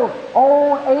also,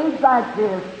 old age like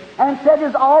this, and said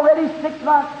it's already 6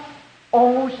 months.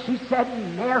 Oh, she said,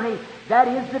 "Mary, that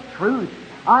is the truth.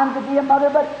 I'm to be a mother,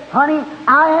 but honey,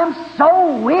 I am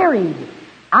so wearied.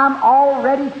 I'm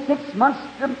already 6 months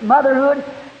to motherhood,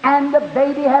 and the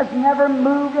baby has never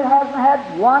moved. It hasn't had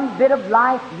one bit of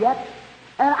life yet.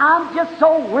 And I'm just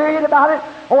so worried about it."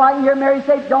 Oh, I hear Mary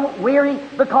say, "Don't worry,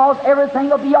 because everything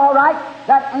will be all right.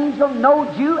 That angel knows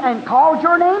you and called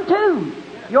your name too.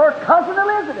 Your cousin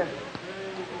Elizabeth.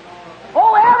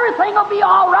 Oh, everything will be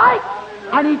all right."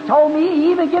 And he told me,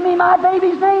 he even gave me my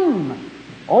baby's name.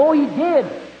 Oh, he did.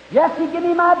 Yes, he gave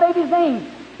me my baby's name.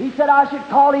 He said I should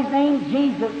call his name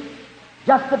Jesus.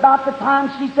 Just about the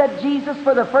time she said Jesus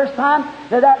for the first time,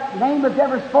 that name was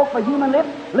ever spoke by human lips,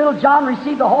 little John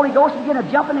received the Holy Ghost and began to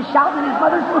jumping and shouting in his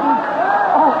mother's womb.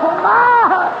 Oh,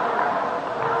 my!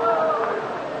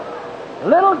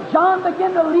 Little John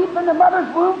began to leap in the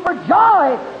mother's womb for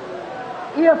joy.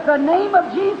 If the name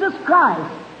of Jesus Christ,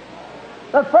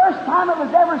 the first time it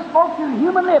was ever spoke through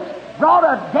human lips, brought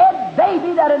a dead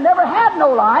baby that had never had no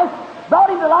life, brought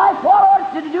him to life, what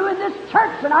ought to do in this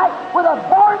church tonight with a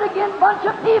born-again bunch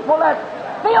of people that's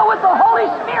filled with the Holy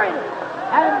Spirit,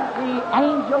 and the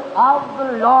angel of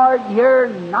the Lord here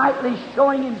nightly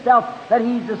showing himself that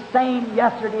he's the same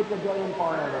yesterday, today, and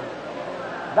forever.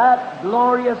 That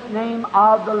glorious name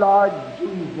of the Lord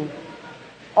Jesus.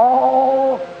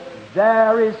 Oh,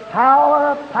 there is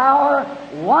power,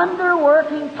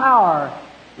 wonder-working power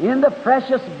in the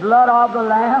precious blood of the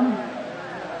Lamb.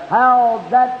 How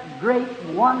that great,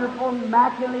 wonderful,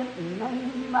 immaculate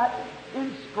name, that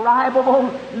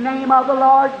inscribable name of the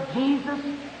Lord Jesus.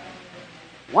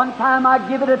 One time I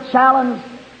give it a challenge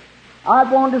I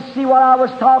wanted to see what I was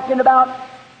talking about.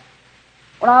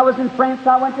 When I was in France,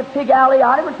 I went to Pig Alley.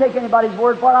 I didn't take anybody's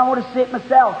word for it. I wanted to see it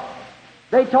myself.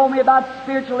 They told me about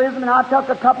spiritualism, and I took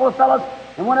a couple of fellows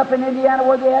and went up in Indiana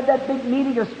where they had that big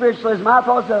meeting of spiritualism. I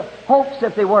thought it was a hoax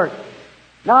if they weren't.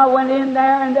 Now I went in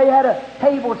there, and they had a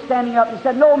table standing up and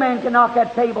said, no man can knock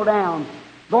that table down.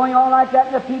 Going on like that,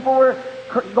 and the people were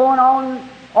going on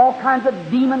all kinds of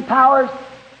demon powers.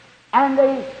 And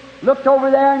they looked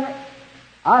over there, and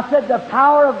I said, the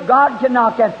power of God can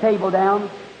knock that table down.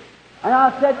 And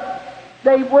I said,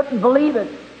 they wouldn't believe it.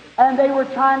 And they were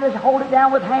trying to hold it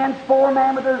down with hands, four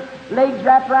men with their legs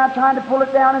wrapped around, trying to pull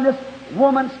it down, and this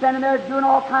woman standing there doing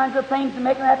all kinds of things and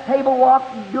making that table walk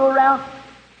and go around.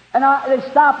 And they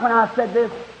stopped when I said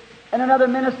this. And another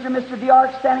minister, Mr.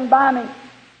 D'Arc, standing by me.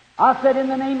 I said, in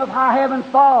the name of high heavens,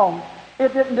 fall.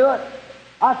 It didn't do it.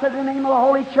 I said, in the name of the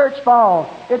Holy Church, fall.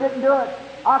 It didn't do it.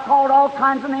 I called all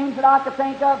kinds of names that I could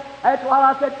think of. That's why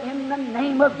I said, in the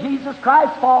name of Jesus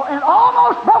Christ, fall. And it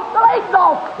almost broke the legs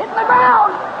off, hitting the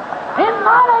ground. In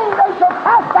my name they shall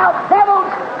cast out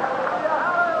devils.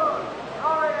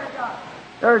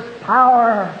 There's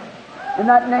power in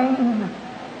that name.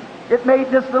 It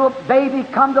made this little baby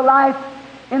come to life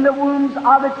in the wombs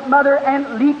of its mother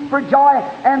and leap for joy.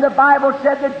 And the Bible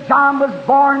said that John was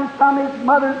born from his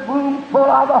mother's womb full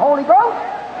of the Holy Ghost.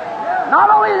 Not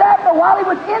only that, but while he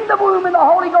was in the womb and the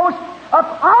Holy Ghost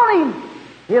upon him,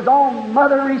 his own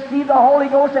mother received the Holy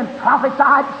Ghost and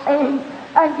prophesied, saying,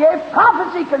 and gave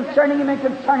prophecy concerning him and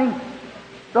concerning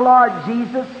the Lord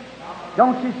Jesus.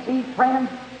 Don't you see, friends,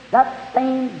 that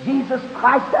same Jesus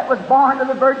Christ that was born of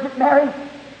the Virgin Mary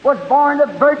was born of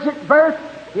virgin birth.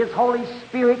 His Holy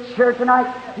Spirit sure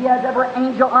tonight, He has every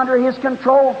angel under His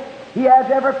control. He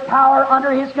has every power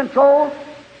under His control.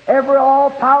 All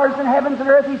powers in heavens and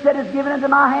earth, He said, is given into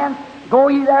my hand. Go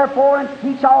ye therefore and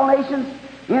teach all nations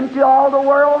into all the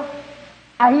world.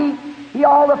 And He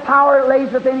all the power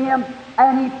lays within Him,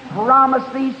 and He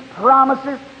promised these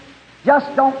promises.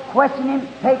 Just don't question Him.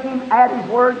 Take Him at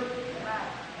His word.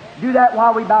 Do that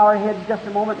while we bow our heads just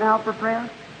a moment now for prayer.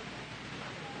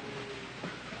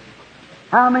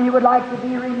 How many would like to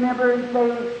be remembered and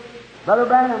say, Brother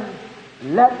Branham,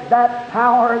 let that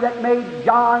power that made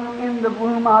John in the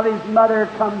womb of his mother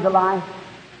come to life.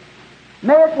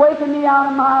 May it waken me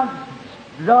out of my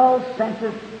dull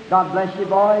senses. God bless you,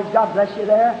 boys. God bless you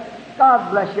there.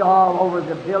 God bless you all over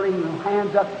the building.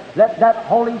 Hands up. Let that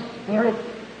Holy Spirit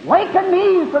waken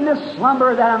me from this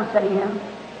slumber that I'm sitting in.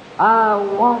 I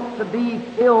want to be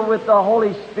filled with the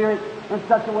Holy Spirit in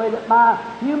such a way that my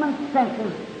human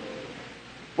senses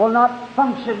will not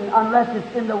function unless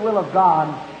it's in the will of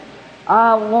God.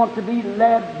 I want to be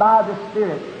led by the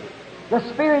Spirit. The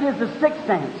Spirit is the sixth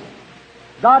sense.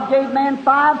 God gave man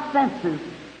 5 senses.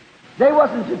 They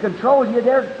wasn't to control you.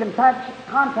 They're to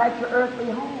contact your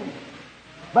earthly home.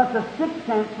 But the sixth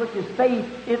sense, which is faith,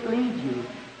 it leads you.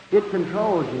 It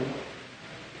controls you.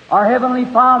 Our Heavenly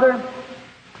Father,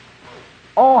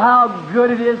 oh, how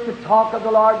good it is to talk of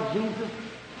the Lord Jesus,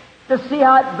 to see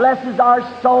how it blesses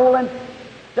our soul, and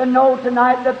to know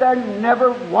tonight that there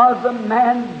never was a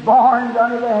man born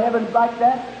under the heavens like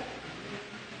that.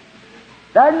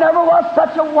 There never was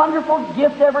such a wonderful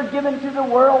gift ever given to the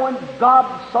world, when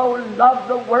God so loved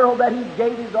the world that He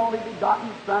gave His only begotten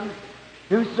Son.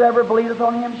 Whosoever believeth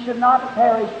on Him should not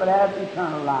perish but have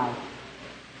eternal life.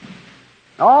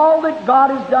 All that God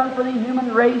has done for the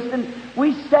human race, and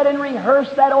we sat and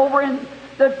rehearsed that over in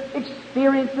the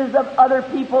experiences of other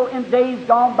people in days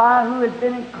gone by who has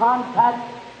been in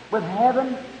contact with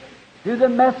heaven through the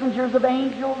messengers of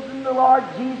angels and the Lord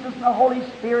Jesus and the Holy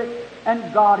Spirit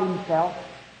and God Himself.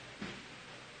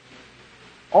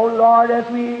 Oh Lord,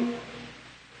 as we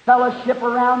fellowship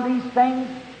around these things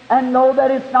and know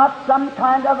that it's not some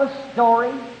kind of a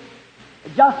story,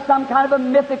 just some kind of a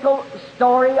mythical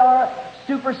story or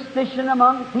superstition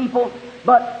among people,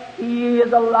 but He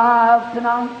is alive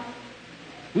tonight.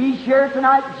 He's here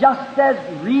tonight just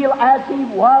as real as He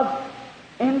was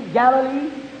in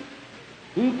Galilee.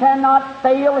 He cannot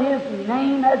fail. His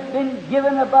name has been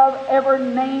given above every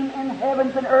name in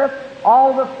heavens and earth.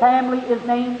 All the family is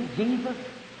named Jesus.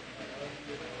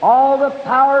 All the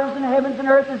powers in heavens and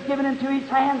earth is given into His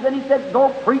hands. And He said,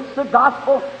 go preach the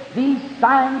gospel. These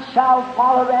signs shall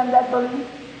follow them that believe.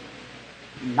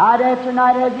 Night after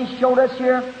night, as He showed us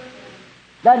here,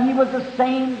 that He was the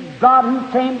same God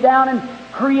who came down and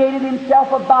created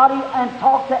Himself a body and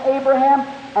talked to Abraham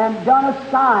and done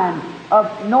a sign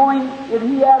of knowing that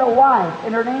he had a wife,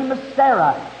 and her name was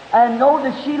Sarah, and know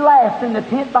that she laughed in the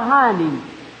tent behind him.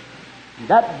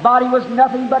 That body was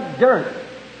nothing but dirt,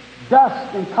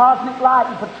 dust, and cosmic light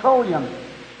and petroleum.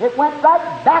 It went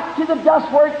right back to the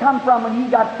dust where it come from when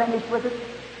He got finished with it.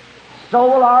 So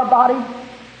will our body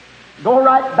go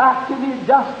right back to the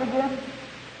dust again.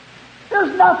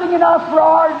 There's nothing in us,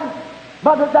 Lord,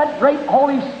 but that great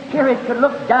Holy Spirit could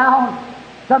look down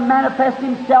to manifest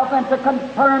Himself and to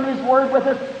confirm His Word with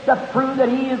us, to prove that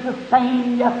He is the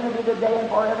same yesterday, today, and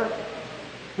forever.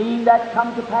 Seeing that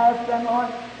come to pass, then, Lord,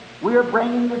 we are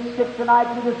bringing the sick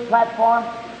tonight to this platform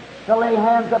to lay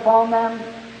hands upon them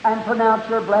and pronounce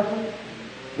Your blessings.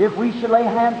 If we should lay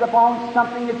hands upon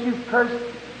something that You've cursed,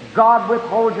 God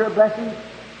withholds Your blessings.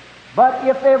 But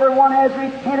if everyone has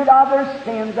repented of their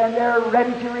sins and they're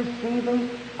ready to receive Thee,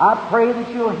 I pray that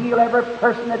You'll heal every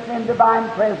person that's in divine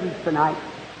presence tonight.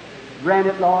 Grant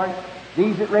it, Lord.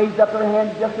 These that raised up their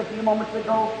hands just a few moments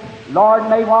ago, Lord,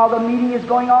 may while the meeting is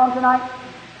going on tonight,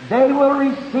 they will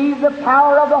receive the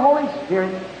power of the Holy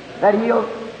Spirit, that He'll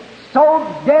so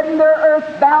deaden their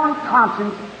earthbound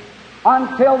conscience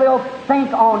until they'll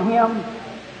think on Him,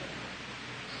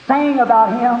 sing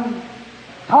about Him,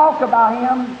 talk about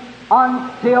Him,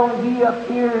 until He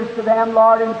appears to them,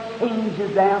 Lord, and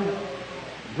changes them.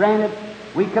 Granted,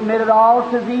 we commit it all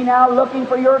to Thee now, looking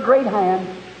for Your great hand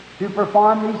to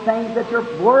perform these things that Your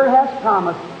Word has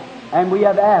promised. And we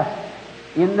have asked,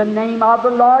 in the name of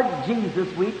the Lord Jesus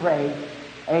we pray.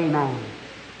 Amen.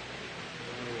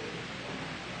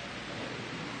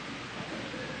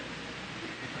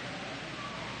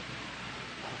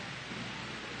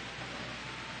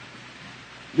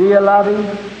 Do you love Him?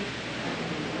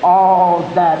 Oh,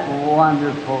 that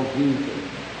wonderful Jesus.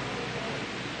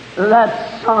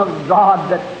 That Son of God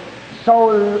that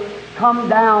so come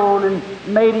down and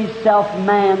made Himself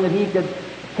man that He could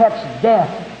catch death,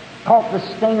 caught the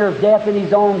stinger of death in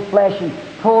His own flesh and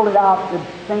pulled it out. The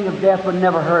sting of death would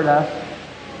never hurt us.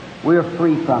 We're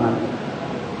free from it.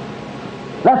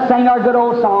 Let's sing our good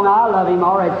old song, I Love Him.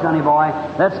 All right, sonny boy,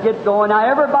 let's get going. Now,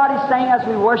 everybody sing as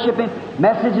we worship Him.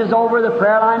 Message is over, the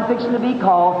prayer line fixing to be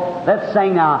called. Let's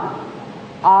sing now.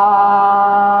 I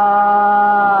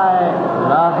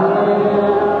love Him.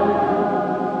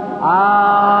 I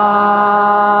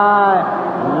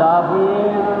love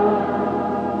Him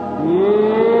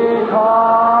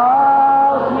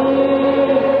because He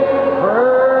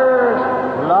first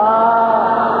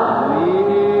loved me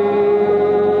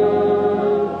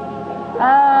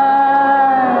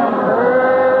and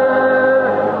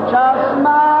purchased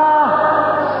my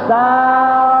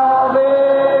salvation.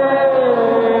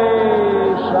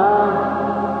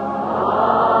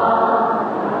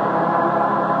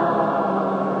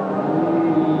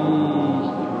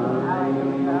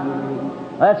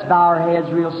 Let's bow our heads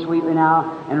real sweetly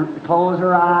now and close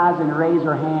our eyes and raise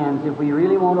our hands if we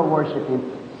really want to worship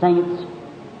Him. Sing it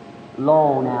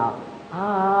low now. I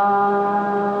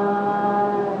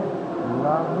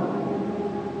love Him.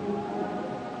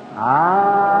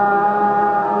 I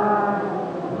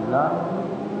love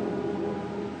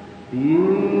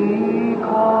Him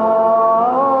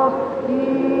because He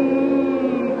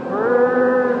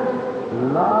first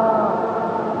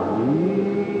loved me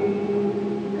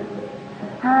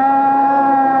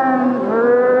and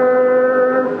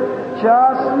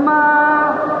purchased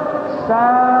my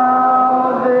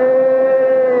salvation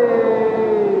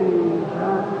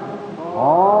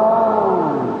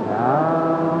on Calvary.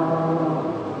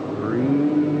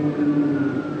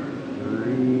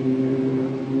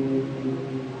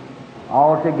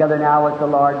 All together now with the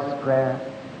Lord's Prayer.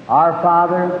 Our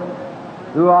Father,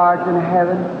 who art in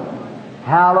heaven,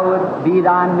 hallowed be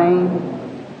Thy name.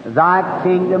 Thy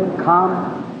kingdom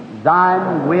come,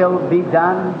 Thine will be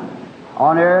done,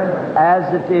 on earth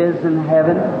as it is in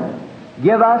heaven.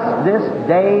 Give us this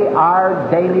day our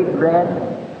daily bread,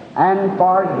 and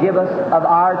forgive us of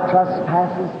our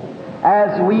trespasses,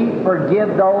 as we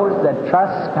forgive those that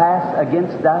trespass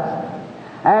against us.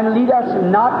 And lead us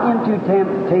not into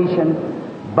temptation,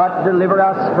 but deliver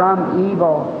us from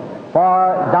evil.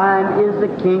 For Thine is the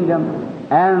kingdom,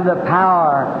 and the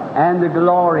power, and the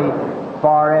glory,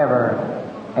 forever.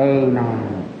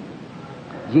 Amen.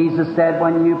 Jesus said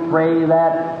when you pray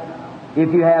that,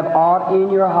 if you have aught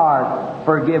in your heart,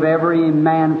 forgive every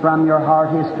man from your heart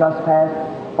his trespass.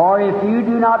 For if you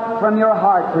do not from your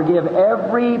heart forgive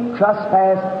every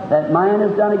trespass that man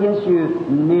has done against you,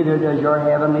 neither does your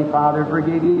heavenly Father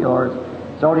forgive you yours.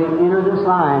 So to enter this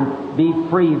line, be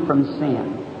free from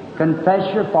sin.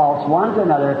 Confess your faults one to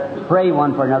another, pray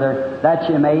one for another, that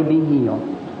you may be healed.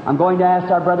 I'm going to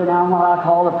ask our brother now while I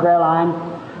call the prayer line.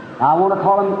 I want to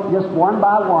call them just one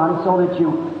by one so that you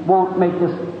won't make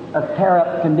this a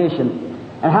tear-up condition.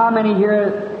 And how many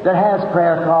here that has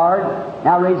prayer card?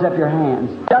 Now raise up your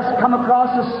hands. Just come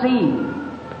across a seed.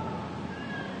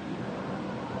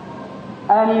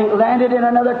 and he landed in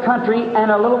another country,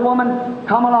 and a little woman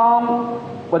come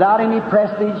along without any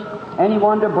prestige,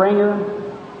 anyone to bring her.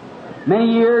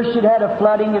 Many years she'd had a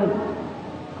flooding and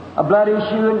a blood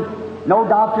issue, and no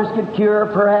doctors could cure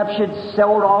her. Perhaps she'd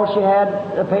sold all she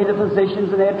had to pay the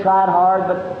physicians, and they had tried hard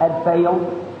but had failed.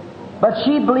 But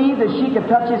she believed that she could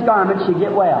touch his garment, she'd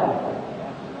get well.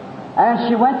 And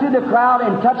she went through the crowd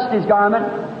and touched his garment.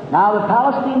 Now the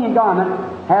Palestinian garment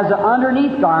has an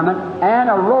underneath garment and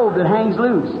a robe that hangs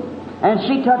loose. And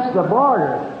she touched the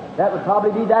border. That would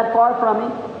probably be that far from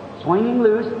him, swinging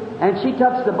loose. And she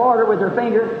touched the border with her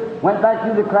finger, went back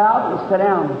through the crowd and sat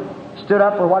down. Stood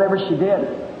up or whatever she did.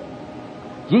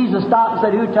 Jesus stopped and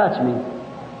said, "Who touched me?"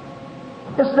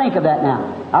 Just think of that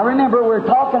now. I remember we're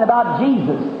talking about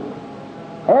Jesus.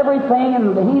 Everything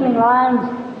in the healing lines,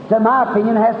 to my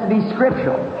opinion, has to be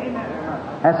scriptural.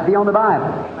 Has to be on the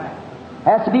Bible.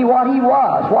 Has to be what He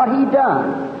was, what He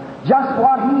done, just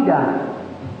what He done.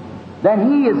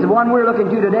 Then He is the one we're looking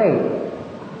to today.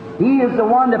 He is the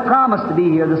one that promised to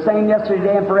be here, the same yesterday,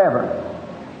 today, and forever.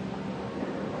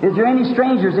 Is there any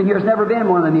strangers in here that's never been in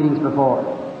one of the meetings before?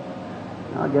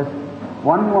 I guess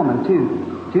one woman,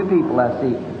 two people I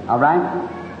see. All right?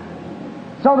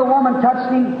 So the woman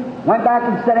touched him, went back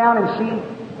and sat down, and she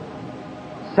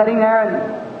sitting there,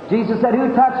 and Jesus said,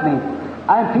 "Who touched me?"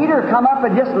 And Peter come up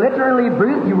and just literally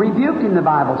rebuked him, the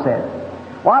Bible said.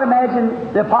 Well, I'd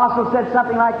imagine the apostle said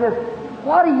something like this: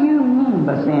 "What do you mean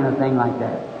by saying a thing like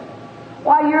that?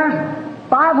 Why, here's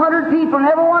 500 people and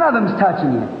every one of them's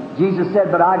touching you." Jesus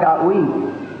said, "But I got weak.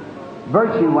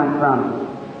 Virtue went from me."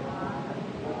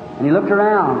 And he looked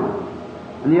around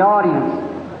in the audience,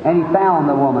 and he found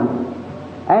the woman.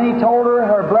 And he told her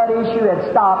her blood issue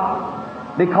had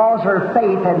stopped because her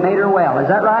faith had made her well. Is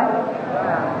that right?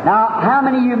 Now, how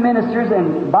many of you ministers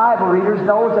and Bible readers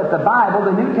knows that the Bible,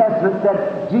 the New Testament,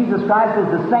 said Jesus Christ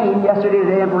is the same yesterday,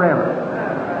 today, and forever?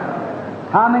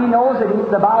 How many knows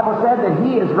that the Bible said that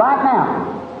He is right now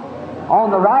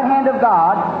on the right hand of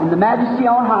God, in the majesty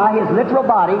on high, His literal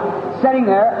body, sitting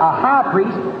there, a high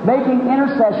priest, making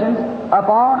intercessions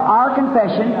upon our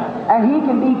confession, and He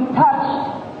can be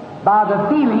touched by the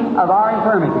feeling of our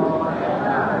infirmities.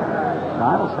 The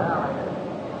Bible says.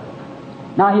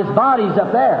 Now His body's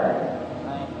up there.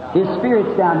 His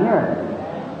Spirit's down here.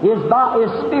 His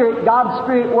Spirit, God's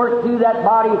Spirit worked through that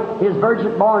body, His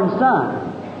virgin-born Son,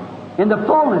 in the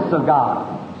fullness of God.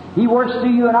 He works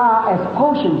through you and I as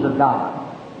portions of God.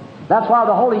 That's why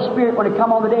the Holy Spirit, when it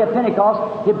come on the day of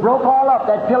Pentecost, it broke all up,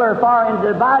 that pillar of fire, and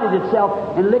divided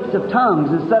itself in licks of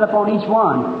tongues and set upon each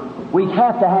one. We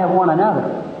have to have one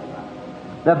another.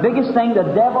 The biggest thing the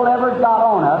devil ever got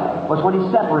on us was when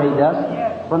he separated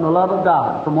us from the love of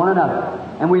God, from one another.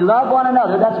 And we love one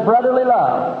another. That's brotherly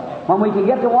love. When we can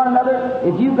get to one another,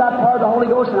 if you've got part of the Holy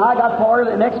Ghost and I got part of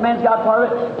it, the next man's got part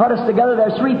of it, put us together,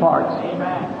 there's 3 parts.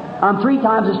 Amen. I'm 3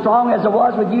 times as strong as I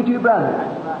was with you 2 brothers.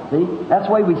 See? That's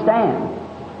the way we stand.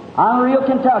 I'm a real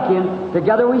Kentuckian.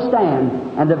 Together we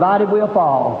stand, and divided we'll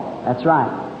fall. That's right.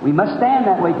 We must stand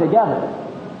that way together.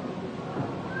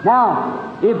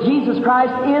 Now, if Jesus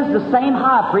Christ is the same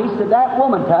high priest that that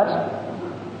woman touched,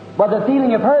 by the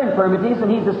feeling of her infirmities,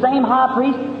 and He's the same high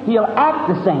priest, He'll act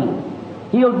the same.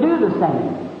 He'll do the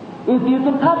same if you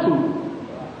can touch Him.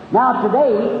 Now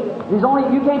today,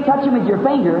 you can't touch Him with your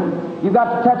finger. You've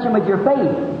got to touch Him with your faith.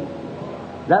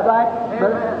 Is that right,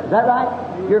 brother? Is that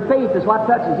right? Your faith is what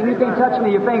touches Him. You can't touch Him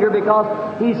with your finger because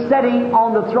He's sitting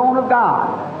on the throne of God.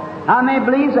 How many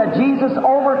believes that Jesus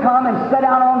overcome and sat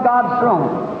down on God's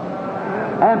throne?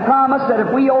 And promised that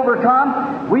if we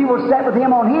overcome, we will sit with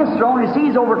Him on His throne as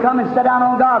He's overcome and sat down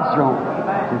on God's throne.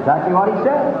 That's exactly what He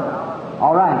said.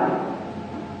 All right.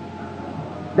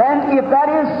 Then if that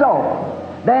is so,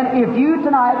 then if you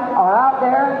tonight are out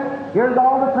there, here's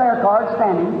all the prayer cards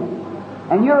standing,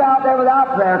 and you're out there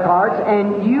without prayer cards,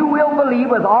 and you will believe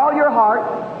with all your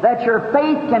heart that your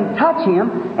faith can touch Him,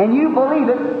 and you believe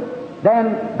it,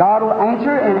 then God will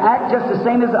answer and act just the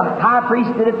same as the high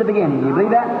priest did at the beginning. You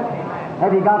believe that?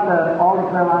 Have you got all the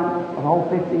prayer lines, the whole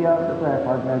 50 of the prayer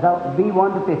cards there? That would be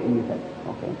 1 to 50, you said.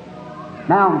 Okay.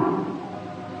 Now,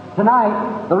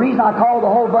 tonight, the reason I call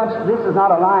the whole bunch, this is not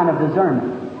a line of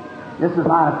discernment. This is a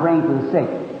line of praying for the sick.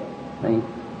 See?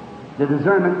 The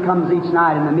discernment comes each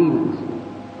night in the meetings.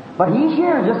 But He's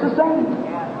here just the same.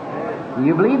 Do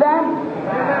you believe that?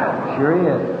 Yeah. Sure He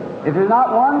is. If there's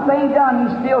not one thing done,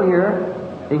 He's still here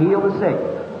to heal the sick.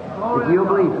 If you'll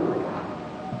believe it.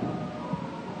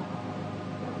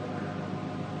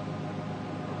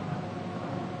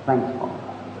 Thanks, Paul.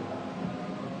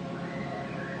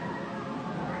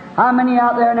 How many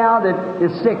out there now that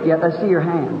is sick yet? I see your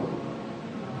hands.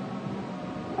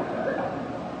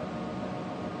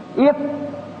 If,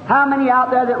 how many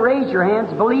out there that raise your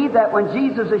hands believe that when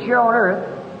Jesus was here on earth,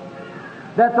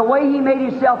 that the way He made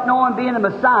Himself known being the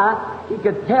Messiah, He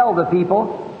could tell the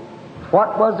people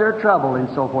what was their trouble and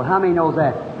so forth? How many knows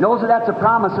that? Knows that that's a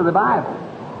promise of the Bible.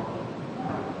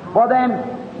 Well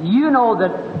then, you know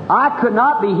that I could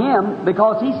not be Him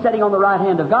because He's sitting on the right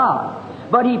hand of God.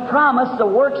 But He promised the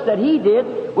works that He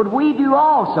did would we do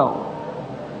also.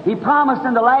 He promised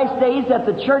in the last days that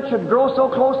the church would grow so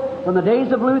close from the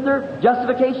days of Luther,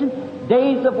 justification,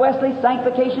 days of Wesley,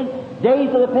 sanctification, days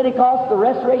of the Pentecost, the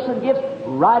restoration of gifts,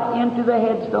 right into the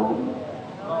headstone.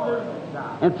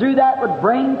 And through that would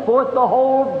bring forth the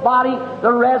whole body,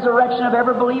 the resurrection of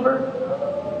every believer.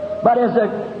 But as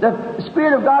the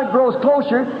Spirit of God grows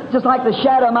closer, just like the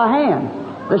shadow of my hand,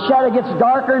 the shadow gets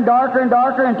darker and darker and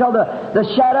darker until the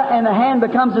shadow and the hand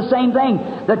becomes the same thing.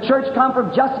 The church come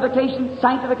from justification,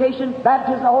 sanctification,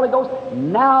 baptism of the Holy Ghost,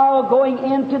 now going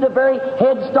into the very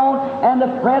headstone and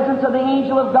the presence of the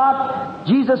angel of God,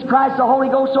 Jesus Christ, the Holy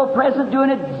Ghost, so present, doing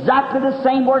exactly the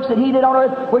same works that He did on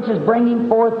earth, which is bringing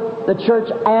forth the church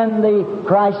and the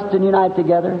Christ to unite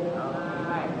together.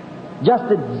 Just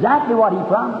exactly what He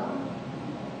promised.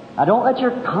 Now don't let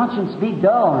your conscience be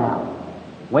dull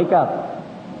now. Wake up.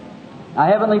 Now,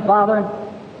 Heavenly Father,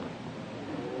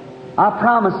 I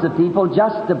promise the people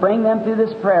just to bring them through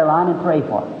this prayer line and pray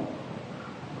for them.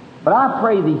 But I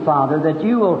pray Thee, Father, that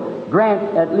You will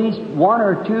grant at least one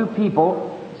or two people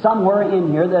somewhere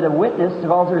in here that have witnessed,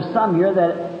 because there's some here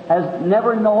that has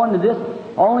never known this.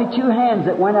 Only two hands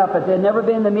that went up, but they'd never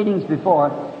been in the meetings before.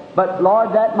 But,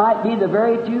 Lord, that might be the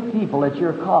very two people that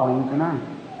You're calling tonight.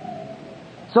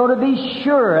 So to be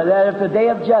sure that at the day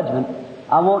of judgment,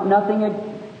 I want nothing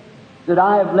that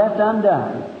I have left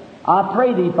undone. I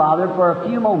pray Thee, Father, for a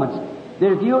few moments,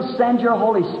 that if You'll send Your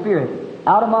Holy Spirit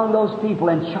out among those people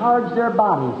and charge their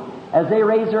bodies as they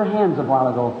raised their hands a while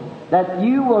ago, that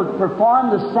You will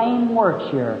perform the same works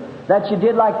here that You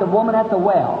did like the woman at the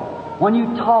well. When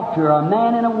You talked to her, a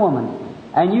man and a woman,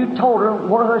 and You told her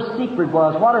where her secret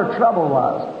was, what her trouble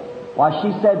was. Why,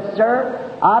 she said,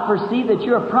 Sir, I perceive that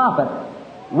You're a prophet.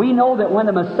 We know that when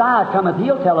the Messiah cometh,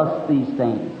 He'll tell us these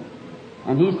things.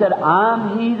 And He said,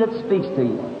 I'm He that speaks to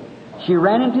you. She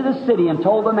ran into the city and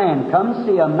told the man, come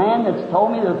see a man that's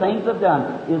told me the things I've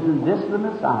done. Isn't this the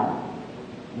Messiah?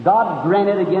 God grant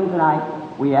it again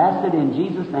tonight. We ask it in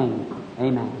Jesus' name.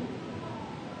 Amen.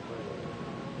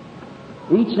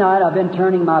 Each night I've been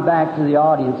turning my back to the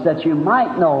audience that you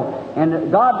might know,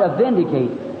 and God to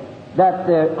vindicate,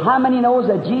 that how many knows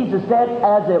that Jesus said,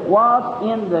 as it was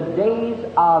in the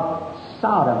days of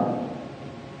Sodom,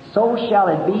 so shall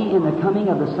it be in the coming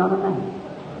of the Son of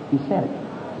Man. He said it.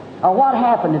 What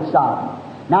happened at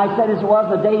Sodom? Now, He said as it was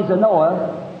in the days of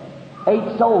Noah,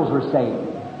 8 souls were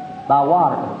saved by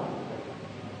water.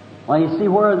 Well, you see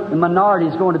where the minority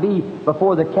is going to be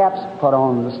before the cap's put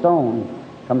on the stone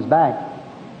comes back.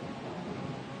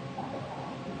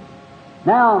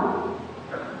 Now,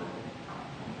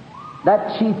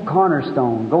 that chief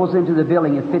cornerstone goes into the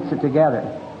building and fits it together.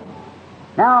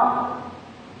 Now,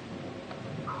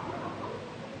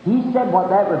 He said what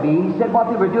that would be. He said what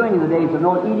they were doing in the days of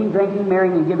Noah, eating, drinking,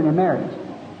 marrying, and giving in marriage.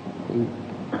 See?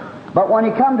 But when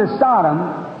He come to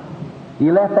Sodom,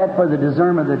 He left that for the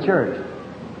discernment of the church.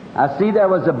 I see there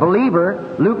was a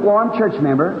believer, lukewarm church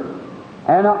member,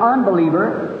 and an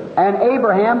unbeliever, and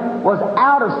Abraham was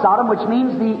out of Sodom, which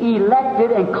means the elected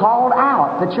and called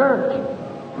out, the church.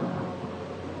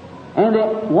 And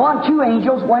two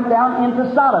angels went down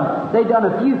into Sodom. They'd done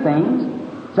a few things,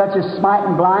 such as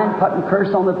smiting blind, putting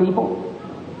curse on the people.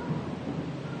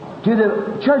 To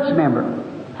the church member,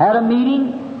 had a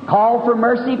meeting, called for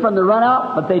mercy from the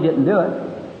runout, but they didn't do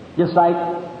it. Just like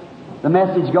the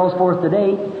message goes forth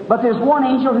today. But there's one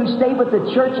angel who stayed with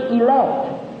the church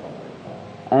elect.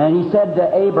 And he said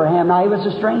to Abraham, now he was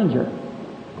a stranger.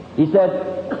 He said,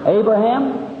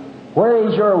 Abraham, where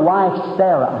is your wife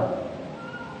Sarah?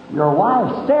 Your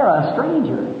wife Sarah, a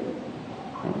stranger.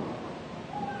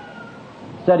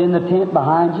 Said, in the tent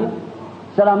behind you.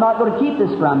 Said, I'm not going to keep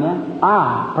this from you.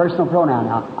 Personal pronoun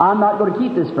now. I'm not going to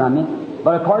keep this from you.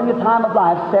 But according to time of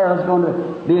life, Sarah's going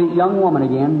to be a young woman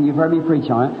again. You've heard me preach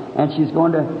on it. And she's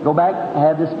going to go back and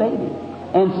have this baby.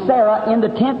 And Sarah, in the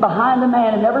tent behind the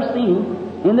man, had never seen him,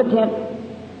 in the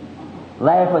tent,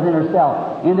 laughed within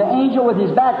herself. And the angel with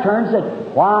his back turned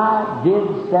said, why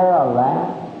did Sarah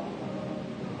laugh?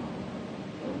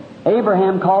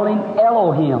 Abraham called him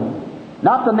Elohim.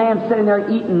 Not the man sitting there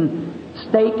eating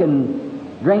steak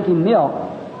and drinking milk,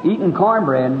 eating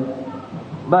cornbread,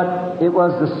 but it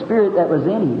was the Spirit that was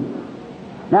in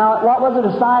him. Now, what was it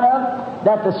a sign of?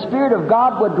 That the Spirit of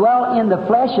God would dwell in the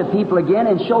flesh of people again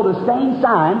and show the same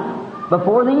sign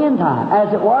before the end time.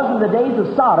 As it was in the days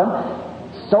of Sodom,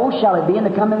 so shall it be in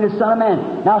the coming of the Son of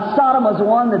Man. Now, Sodom was the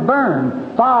one that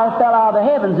burned. Fire fell out of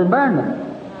the heavens and burned them.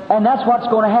 And that's what's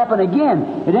going to happen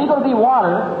again. It ain't going to be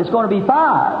water, it's going to be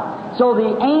fire. So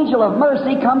the angel of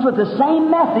mercy comes with the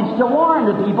same message to warn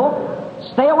the people,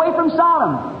 stay away from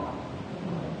Sodom.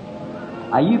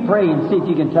 Now you pray and see if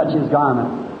you can touch his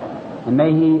garment. And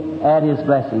may he add his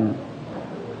blessing.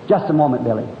 Just a moment,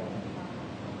 Billy.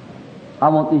 I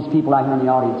want these people out here in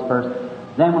the audience first.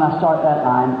 Then when I start that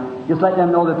line, just let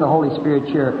them know that the Holy Spirit's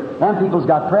here. Them people's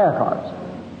got prayer cards.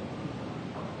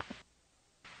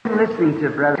 Listening to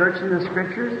Brother searching the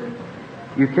Scriptures,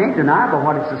 you can't deny but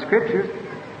what it's the Scriptures.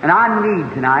 And I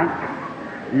need tonight,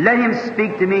 let him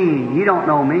speak to me. He don't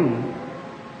know me.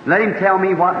 Let him tell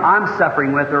me what I'm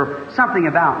suffering with or something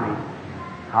about me.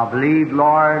 I'll believe,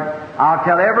 Lord, I'll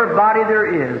tell everybody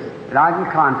there is that I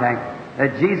can contact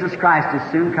that Jesus Christ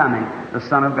is soon coming, the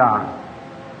Son of God.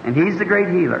 And He's the great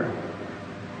healer.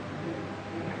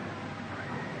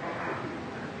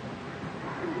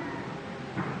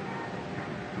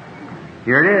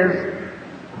 Here it is.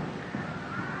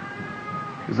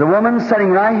 There's a woman sitting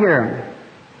right here,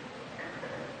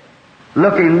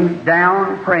 looking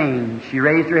down, praying. She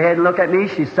raised her head and looked at me.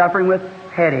 She's suffering with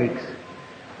headaches.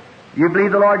 You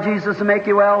believe the Lord Jesus will make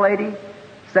you well, lady?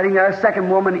 Sitting there, second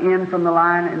woman in from the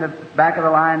line, in the back of the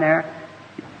line there.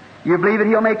 You believe that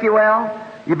He'll make you well?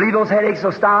 You believe those headaches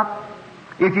will stop?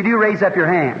 If you do, raise up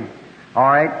your hand. All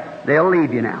right, they'll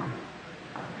leave you now.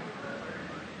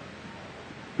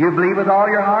 You believe with all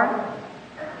your heart?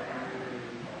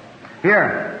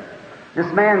 Here,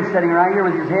 this man's sitting right here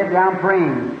with his head down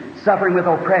praying, suffering with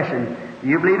oppression. Do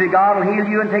you believe that God will heal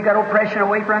you and take that oppression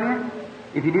away from you?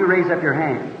 If you do, raise up your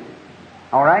hand.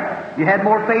 All right? You had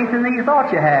more faith than you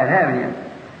thought you had, haven't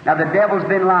you? Now, the devil's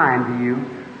been lying to you.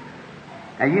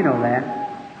 Now, you know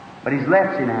that. But he's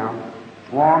left you now.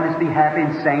 Go on, just be happy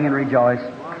and sing and rejoice.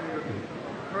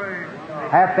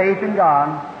 Have faith in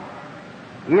God.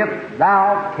 If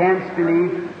thou canst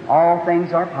believe, all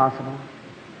things are possible.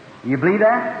 You believe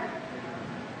that?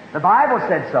 The Bible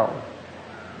said so.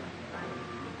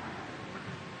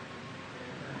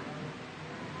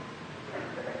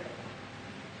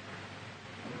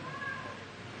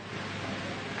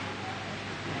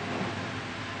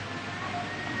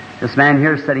 This man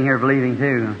here is sitting here believing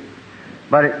too.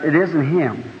 But it isn't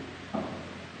him.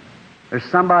 There's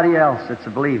somebody else that's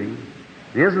believing.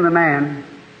 It isn't the man.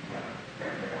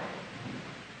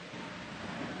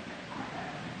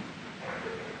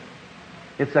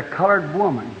 It's a colored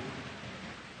woman.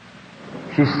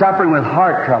 She's suffering with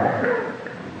heart trouble.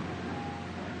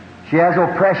 She has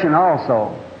oppression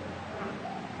also.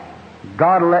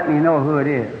 God will let me know who it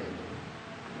is.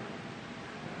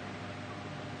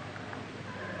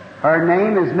 Her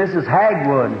name is Mrs.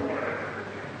 Hagwood.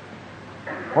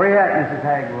 Where are you at, Mrs.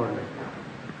 Hagwood?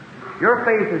 Your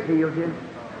faith has healed you.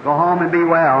 Go home and be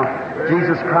well.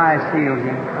 Jesus Christ healed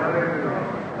you.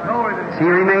 Does He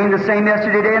remain the same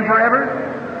yesterday, today, and forever?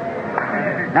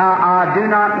 Now, I do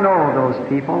not know those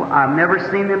people. I've never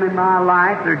seen them in my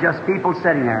life. They're just people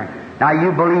sitting there. Now,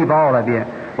 you believe, all of you.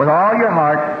 With all your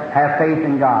heart, have faith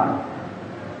in God.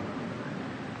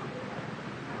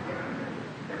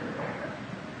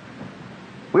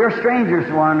 We are strangers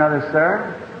to one another,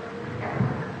 sir.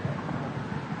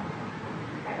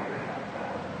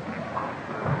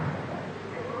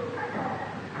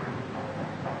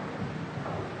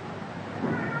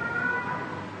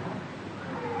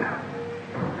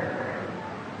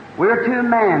 We're two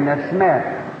men that's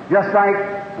met. Just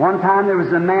like one time there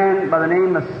was a man by the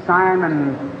name of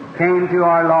Simon came to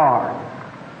our Lord.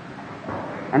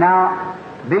 And now,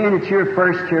 being that you're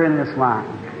first here in this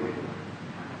line,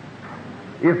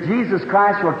 if Jesus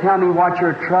Christ will tell me what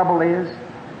your trouble is,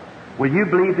 will you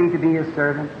believe me to be His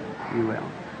servant? You will.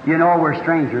 You know we're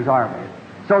strangers, aren't we?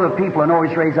 So the people will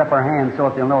always raise up our hands so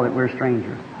that they'll know that we're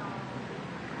strangers.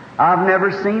 I've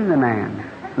never seen the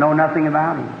man, know nothing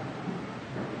about him.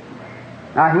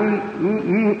 Now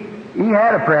he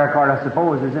had a prayer card, I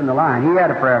suppose, is in the line. He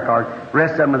had a prayer card. The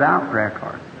rest of them without prayer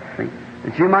cards.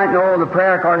 That you might know the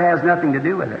prayer card has nothing to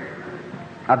do with it.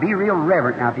 Now be real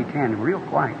reverent now if you can, real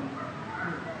quiet.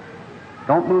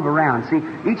 Don't move around.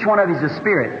 See, each one of you is a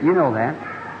spirit. You know that.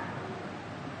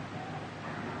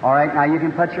 All right, now you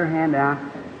can put your hand down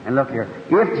and look here.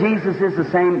 If Jesus is the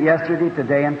same yesterday,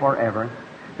 today, and forever,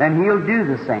 then He'll do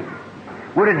the same.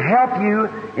 Would it help you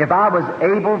if I was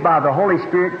able by the Holy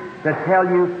Spirit to tell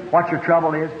you what your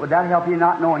trouble is? Would that help you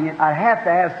not knowing it? I'd have to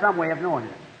have some way of knowing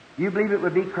it. You believe it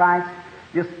would be Christ?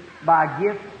 Just by a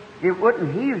gift. It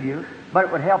wouldn't heal you, but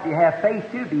it would help you have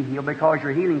faith to be healed because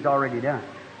your healing's already done.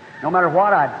 No matter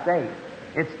what I'd say,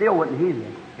 it still wouldn't heal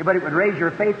you. But it would raise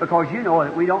your faith because you know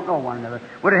that we don't know one another.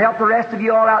 Would it help the rest of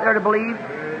you all out there to believe?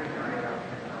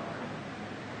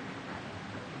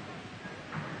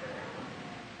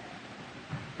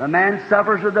 The man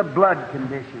suffers with a blood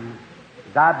condition,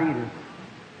 diabetes.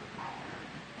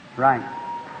 Right.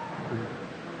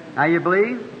 Now you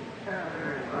believe?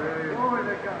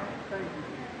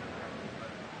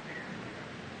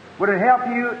 Would it help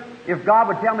you if God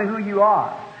would tell me who you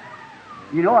are?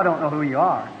 You know I don't know who you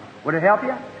are. Would it help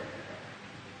you?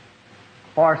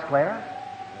 Forest Clara?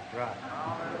 That's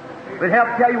right. Would it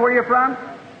help tell you where you're from?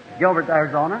 Gilbert,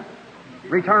 Arizona.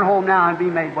 Return home now and be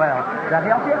made well. Does that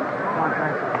help you?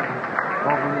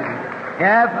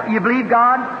 Yeah, you believe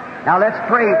God? Now let's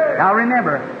pray. Now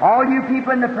remember, all you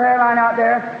people in the prayer line out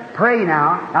there, pray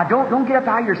now. Now don't get up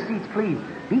out of your seats, please.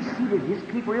 Be seated. Just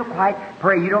keep real quiet.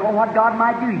 Pray. You don't know what God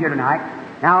might do here tonight.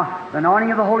 Now, the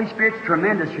anointing of the Holy Spirit's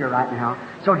tremendous here right now.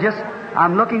 So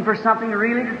I'm looking for something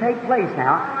really to take place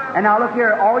now. And now look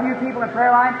here, all you people in the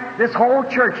prayer line, this whole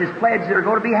church is pledged that are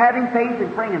going to be having faith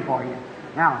and praying for you.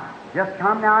 Now, just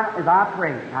come now as I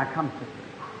pray. Now come, sister.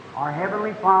 Our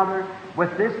Heavenly Father,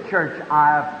 with this church,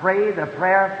 I pray the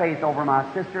prayer of faith over my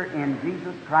sister in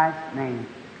Jesus Christ's name.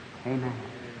 Amen.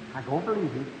 I go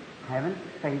believing, having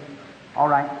faith. All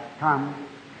right, come.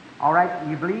 All right,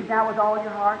 you believe now with all your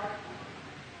heart?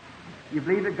 You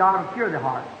believe that God will cure the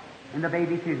heart and the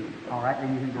baby too. All right,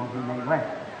 then you can go and be made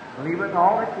well. Believe with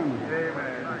all that's in you.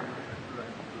 Amen.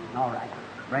 All right,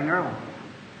 bring her along.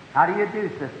 How do you do,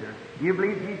 sister? You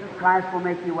believe Jesus Christ will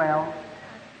make you well?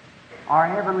 Our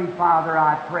Heavenly Father,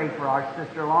 I pray for our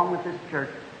sister along with this church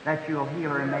that you'll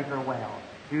heal her and make her well.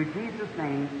 Through Jesus'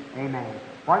 name, amen.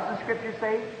 What does the Scripture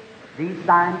say? These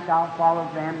signs shall follow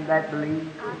them that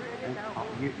believe.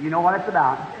 You know what it's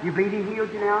about. You believe He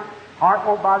healed you now? Heart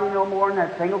won't bother you no more, and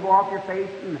that thing will go off your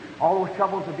face, and all those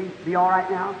troubles will be all right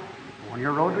now. On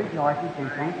your road rejoicing,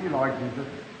 say, thank you, Lord Jesus,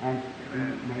 and be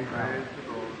made well.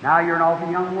 Now you're an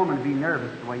awful young woman to be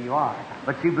nervous the way you are,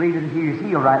 but you believe that He is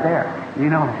healed right there. You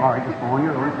know, all right, just go on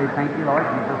your road and say, thank you, Lord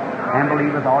Jesus, and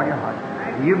believe with all your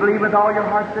heart. Do you believe with all your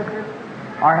heart, sister?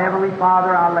 Our Heavenly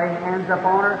Father, I lay hands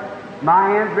upon her. My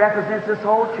hands represents this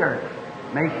whole church.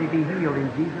 May she be healed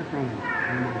in Jesus' name.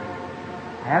 Amen.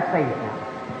 Have faith now.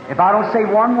 If I don't say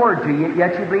one word to you,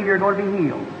 yet you believe you're going to be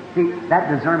healed. See, that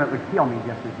discernment would kill me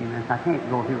just in a few minutes. I can't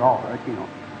go through all of it, you know.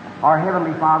 Our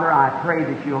Heavenly Father, I pray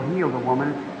that you'll heal the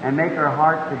woman and make her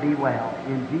heart to be well.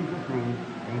 In Jesus' name,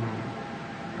 amen.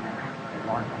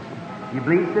 Lord, you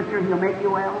believe, sister, He'll make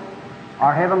you well?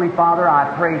 Our Heavenly Father,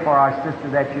 I pray for our sister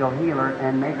that you'll heal her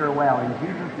and make her well. In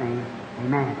Jesus' name,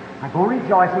 amen. I go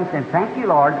rejoicing, saying, thank you,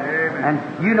 Lord. Amen.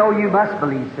 And you know you must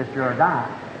believe, sister, or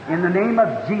die. In the name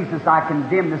of Jesus, I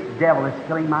condemn this devil that's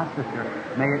killing my sister.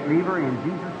 May it leave her in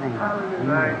Jesus' name.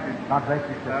 Amen. God bless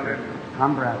you, sister.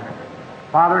 Come, brother.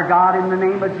 Father God, in the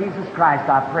name of Jesus Christ,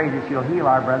 I pray that you'll heal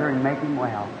our brother and make him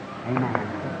well. Amen.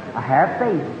 I have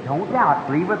faith. Don't doubt.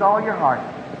 Believe with all your heart.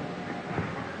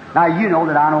 Now, you know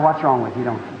that I know what's wrong with you,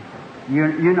 don't you?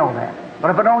 You know that.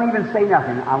 But if I don't even say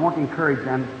nothing, I want to encourage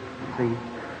them to see.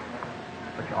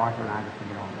 But your arthritis will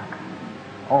get all right.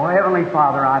 Oh, Heavenly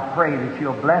Father, I pray that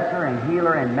you'll bless her and heal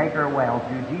her and make her well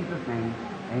through Jesus' name.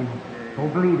 Amen. Go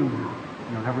believing you.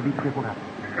 You'll never be crippled up.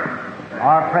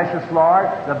 Our precious Lord,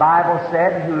 the Bible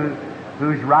said,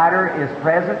 whose writer is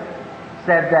present,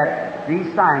 said that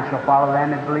these signs shall follow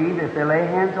them that believe. If they lay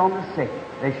hands on the sick,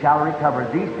 they shall recover.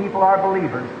 These people are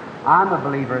believers. I'm a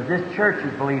believer. This church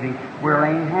is believing. We're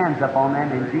laying hands upon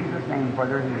them in Jesus' name for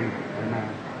their healing.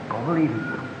 Amen. Go believing.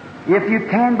 If you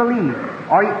can believe,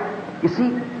 or you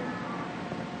see,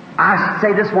 I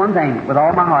say this one thing with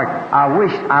all my heart. I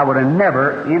wish I would have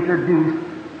never introduced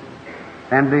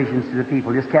them visions to the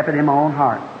people. Just kept it in my own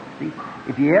heart. See,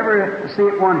 if you ever see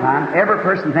it one time, every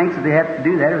person thinks that they have to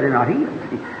do that or they're not healed.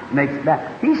 It makes it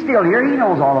bad. He's still here. He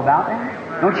knows all about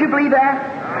that. Don't you believe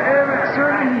that?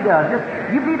 Certainly He does.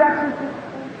 Just, you believe that,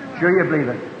 sister? Sure you believe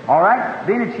it. All right?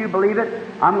 Being that you believe it,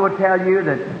 I'm going to tell you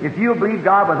that if you believe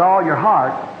God with all your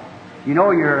heart, you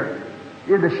know you're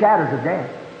in the shadows of death.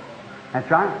 That's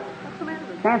right.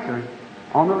 Cancer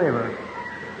on the liver.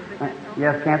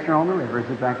 Yes, cancer on the liver is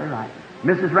exactly right.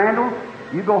 Mrs. Randall,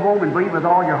 you go home and believe with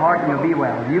all your heart and you'll be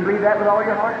well. Do you believe that with all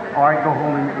your heart? All right, go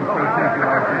home and say thank you,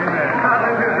 Lord.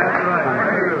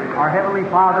 Our Heavenly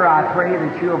Father, I pray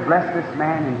that you'll bless this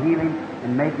man and heal him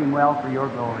and make him well for your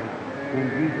glory. In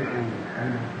Jesus' name,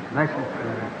 amen. Bless you,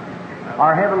 Spirit.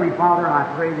 Our Heavenly Father, I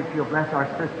pray that you'll bless our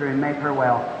sister and make her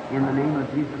well. In the name of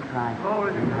Jesus Christ.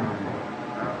 Amen.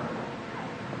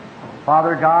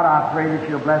 Father God, I pray that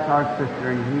you'll bless our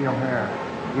sister and heal her.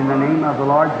 In the name of the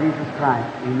Lord Jesus Christ.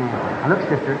 Amen. Now look,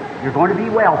 sister, you're going to be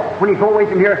well. When you go away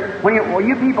from here, when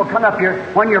you people come up here,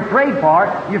 when you're prayed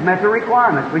for, you've met the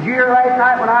requirements. Was you here last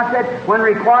night when I said, when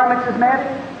requirements is met,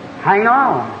 hang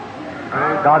on.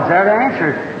 God's there to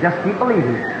answer. Just keep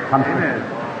believing. Come, sister.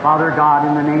 Father God,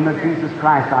 in the name of Jesus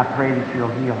Christ, I pray that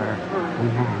you'll heal her.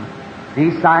 Amen.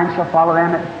 These signs shall follow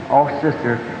them. Oh,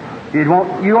 sister, you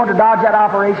want to dodge that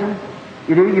operation?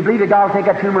 You do? You believe that God will take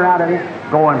that tumor out of you?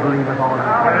 Go and believe with all your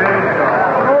heart.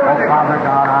 Oh, Father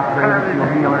God, I pray that you'll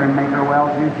heal her and make her well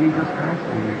through Jesus Christ.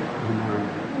 Amen.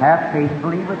 Have faith.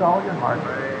 Believe with all your heart.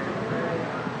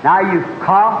 Now you've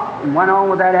coughed and went on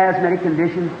with that asthmatic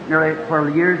condition nearly for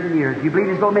years and years. You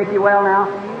believe He's going to make you well now?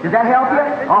 Does that help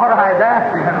you? All right,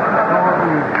 that's it.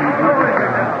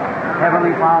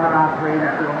 Heavenly Father, I pray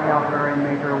that you'll help her and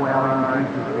make her well in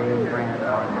Jesus' name. Grant it,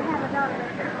 Lord.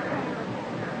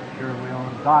 Sure will.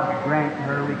 God grant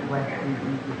her request in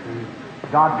Jesus' name.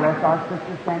 God bless our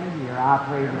sister standing here. I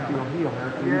pray that you'll heal her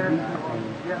in Jesus'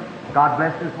 name. God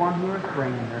bless this one who is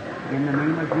praying her. In the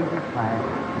name of Jesus Christ.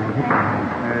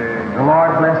 The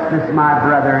Lord bless this my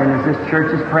brother, and as this church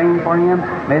is praying for him,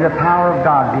 may the power of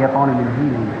God be upon him in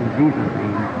healing in Jesus'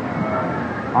 name.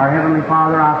 Our Heavenly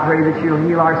Father, I pray that you'll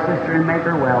heal our sister and make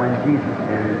her well in Jesus'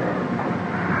 name.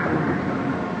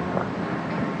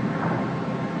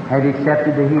 Have you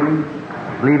accepted the healing?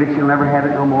 Believe that you'll never have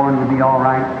it no more and you'll be all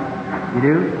right. You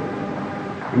do?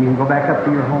 And you can go back up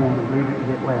to your home and believe it and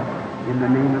get well. In the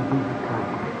name of Jesus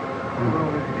Christ.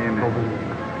 Amen.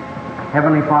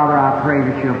 Heavenly Father, I pray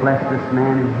that you'll bless this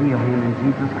man and heal him in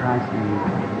Jesus Christ's name.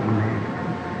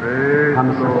 Amen. Come,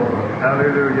 sister.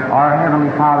 Hallelujah. Our Heavenly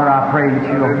Father, I pray that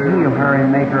you'll heal her and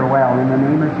make her well. In the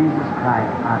name of Jesus Christ,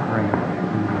 I pray.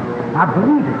 Amen. I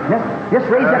believe it. Just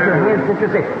raise up your hands, sister,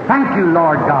 and say, thank you,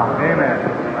 Lord God. Amen.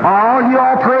 Are you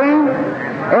all praying?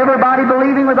 Everybody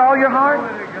believing with all your heart?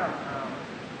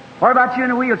 What about you in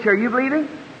the wheelchair? You believing?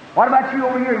 What about you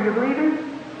over here? You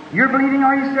believing? You're believing,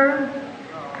 are you, sir?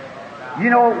 You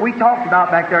know, we talked about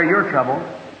back there your trouble.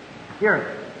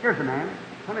 Here's a man.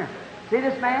 Come here. See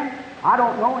this man? I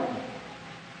don't know him.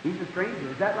 He's a stranger.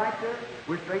 Is that right, sir?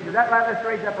 We're strangers. Is that right? Let's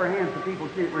raise up our hands so people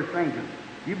see that we're strangers.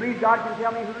 You believe God can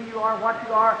tell me who you are,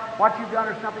 what you've done,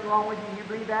 or something wrong with you? You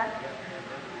believe that?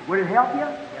 Would it help you?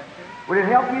 Would it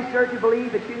help you, sir, to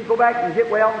believe that you can go back and get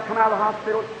well and come out of the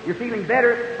hospital? You're feeling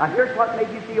better. Now, here's what made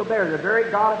you feel better. The very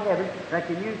God of heaven that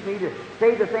can use me to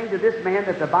say the thing to this man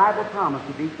that the Bible promised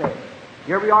to be said.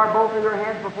 Here we are, both with our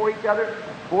hands before each other,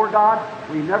 before God.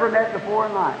 We've never met before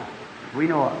in life. We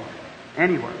know of.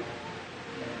 Anywhere.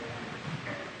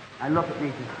 Now look at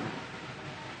me.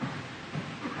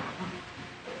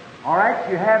 All right,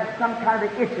 you have some kind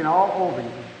of itching all over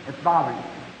you. It's bothering you.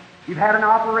 You've had an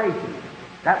operation.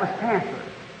 That was cancer.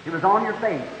 It was on your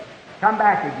face. Come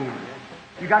back again.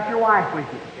 You got your wife with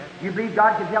you. You believe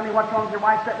God can tell me what's wrong with your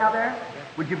wife sitting out there?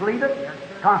 Would you believe it?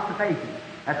 Constipation.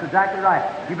 That's exactly right.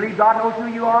 You believe God knows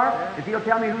who you are? If He'll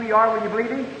tell me who you are, will you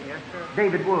believe Him? Yes, sir.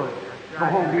 David would. Go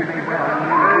home, be made well.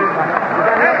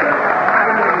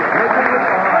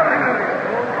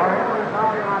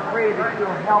 I pray that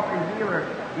you'll help and heal her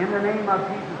in the name of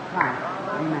Jesus Christ.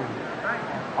 Amen.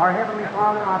 Our Heavenly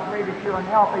Father, I pray that you'll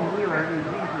help and heal her in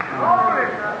Jesus' name.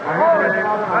 Our Heavenly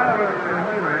Father, I pray that you'll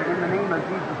heal her in the name of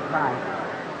Jesus Christ.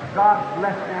 God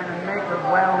bless them and make her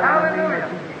well in the name of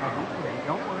Jesus Christ.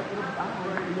 Don't worry,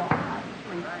 it'll be all right.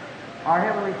 Our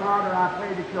Heavenly Father, I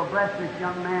pray that you'll bless this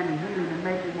young man and heal him and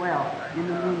make him well in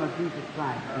the name of Jesus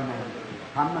Christ. Amen.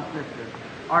 Come, my sister.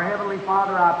 Our Heavenly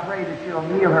Father, I pray that you'll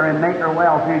heal her and make her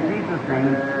well through Jesus'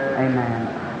 name. Amen.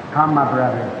 Come, my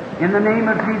brother. In the name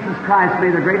of Jesus Christ,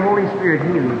 may the great Holy Spirit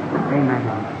heal you. Amen.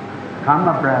 Come,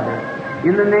 my brother.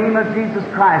 In the name of Jesus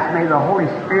Christ, may the Holy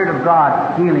Spirit of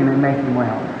God heal him and make him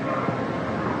well.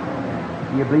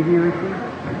 Do you believe you receive?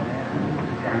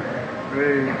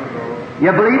 Praise the Lord.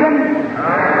 You believe him?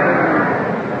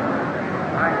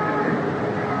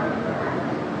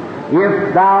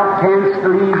 If thou canst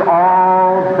believe,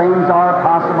 all things are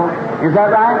possible. Is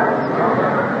that right?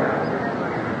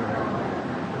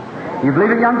 You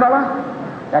believe it, young fella?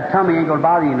 That tummy ain't going to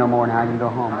bother you no more now. You can go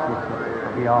home, sister.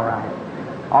 It'll be all right.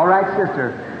 All right,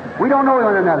 sister. We don't know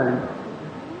one another.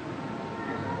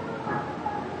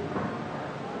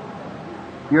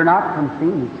 You're not from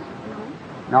Phoenix.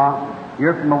 No,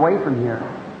 you're from away from here.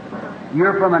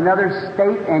 You're from another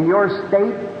state, and your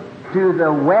state to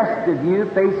the west of you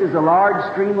faces a large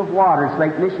stream of water. It's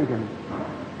Lake Michigan.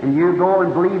 And you go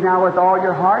and believe now with all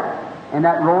your heart, and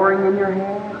that roaring in your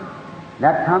head,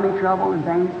 that tummy trouble and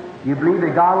things, You believe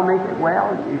that God will make it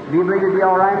well? Do you believe it'll be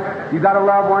all right? You've got a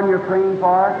loved one you're praying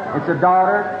for. It's a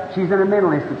daughter. She's in a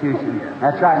mental institution.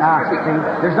 That's right. Now, see,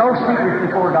 there's no secrets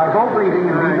before God. Go believing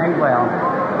and be made well.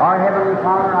 Our Heavenly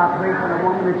Father, I pray for the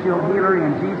woman that you'll heal her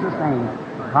in Jesus' name.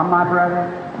 Come, my brother.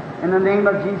 In the name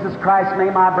of Jesus Christ, may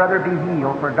my brother be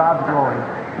healed for God's glory.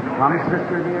 Come,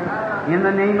 sister dear. In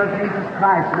the name of Jesus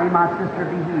Christ, may my sister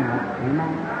be healed.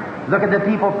 Amen. Look at the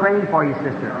people praying for you,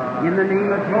 sister. In the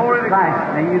name of Jesus Christ,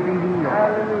 may you be healed.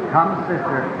 Come,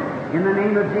 sister. In the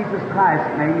name of Jesus Christ,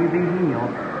 may you be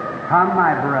healed. Come,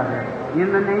 my brother.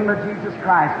 In the name of Jesus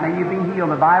Christ, may you be healed.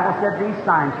 The Bible said these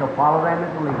signs shall follow them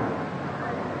that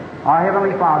believe. Our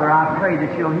Heavenly Father, I pray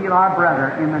that you'll heal our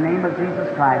brother in the name of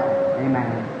Jesus Christ.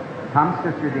 Amen. Come,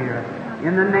 sister dear.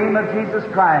 In the name of Jesus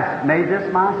Christ, may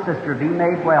this my sister be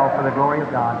made well for the glory of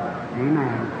God.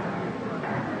 Amen.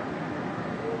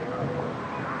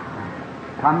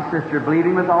 Come, sister,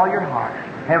 believing with all your heart.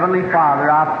 Heavenly Father,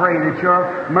 I pray that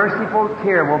your merciful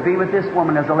care will be with this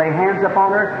woman as I lay hands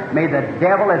upon her. May the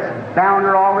devil that's bound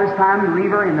her all this time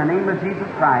leave her in the name of Jesus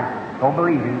Christ. Oh,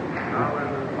 believing.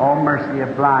 Oh, mercy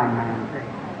of blind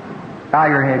man. Bow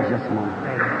your heads just a moment.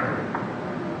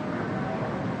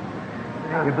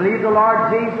 You believe the Lord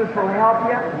Jesus will help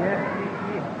you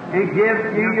and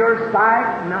give you your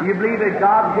sight? You believe that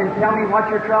God can tell me what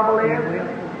your trouble is?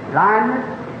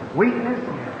 Blindness? Weakness,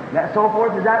 that so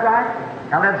forth, is that right?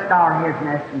 Now let's bow our heads and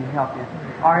ask Him to help you.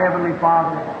 Our Heavenly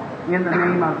Father, in the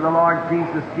name of the Lord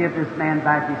Jesus, give this man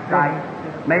back his sight.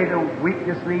 May the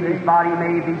weakness leave his body,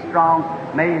 may he be strong,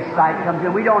 may his sight come to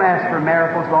him. We don't ask for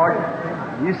miracles, Lord.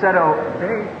 You said a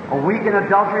weak and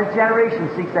adulterous generation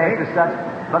seeks after such.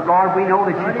 But Lord, we know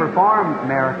that you perform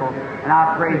miracles, and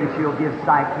I pray that you'll give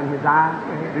sight to his eyes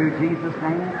through Jesus'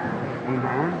 name.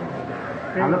 Amen.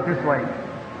 Now look this way.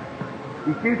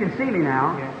 You can see me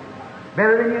now.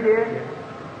 Better than you did.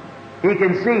 He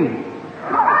can see.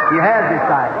 He has his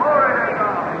sight.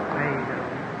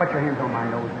 Put your hands on my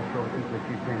nose and show people that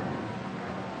you've been.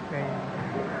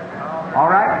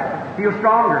 All right? Feel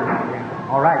stronger.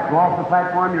 All right. Go off the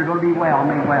platform. You're going to be well,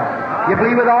 made well. You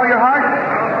believe with all your heart?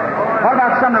 What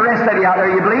about some of the rest of you out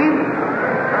there? You believe?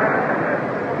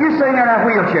 You sitting in that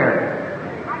wheelchair.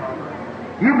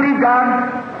 You believe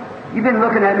God? You've been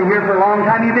looking at me here for a long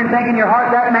time. You've been thinking in your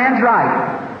heart, that man's right.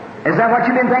 Is that what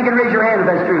you've been thinking? Raise your hand if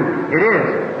that's true. It is.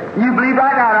 You believe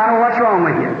right now, I don't know what's wrong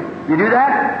with you. You do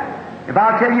that? If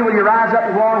I'll tell you, will you rise up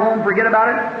and go on home, forget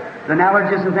about it? The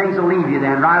allergies and things will leave you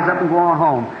then. Rise up and go on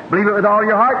home. Believe it with all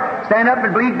your heart. Stand up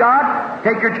and believe God.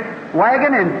 Take your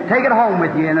wagon and take it home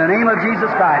with you in the name of Jesus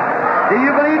Christ. Do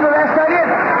you believe the rest of you?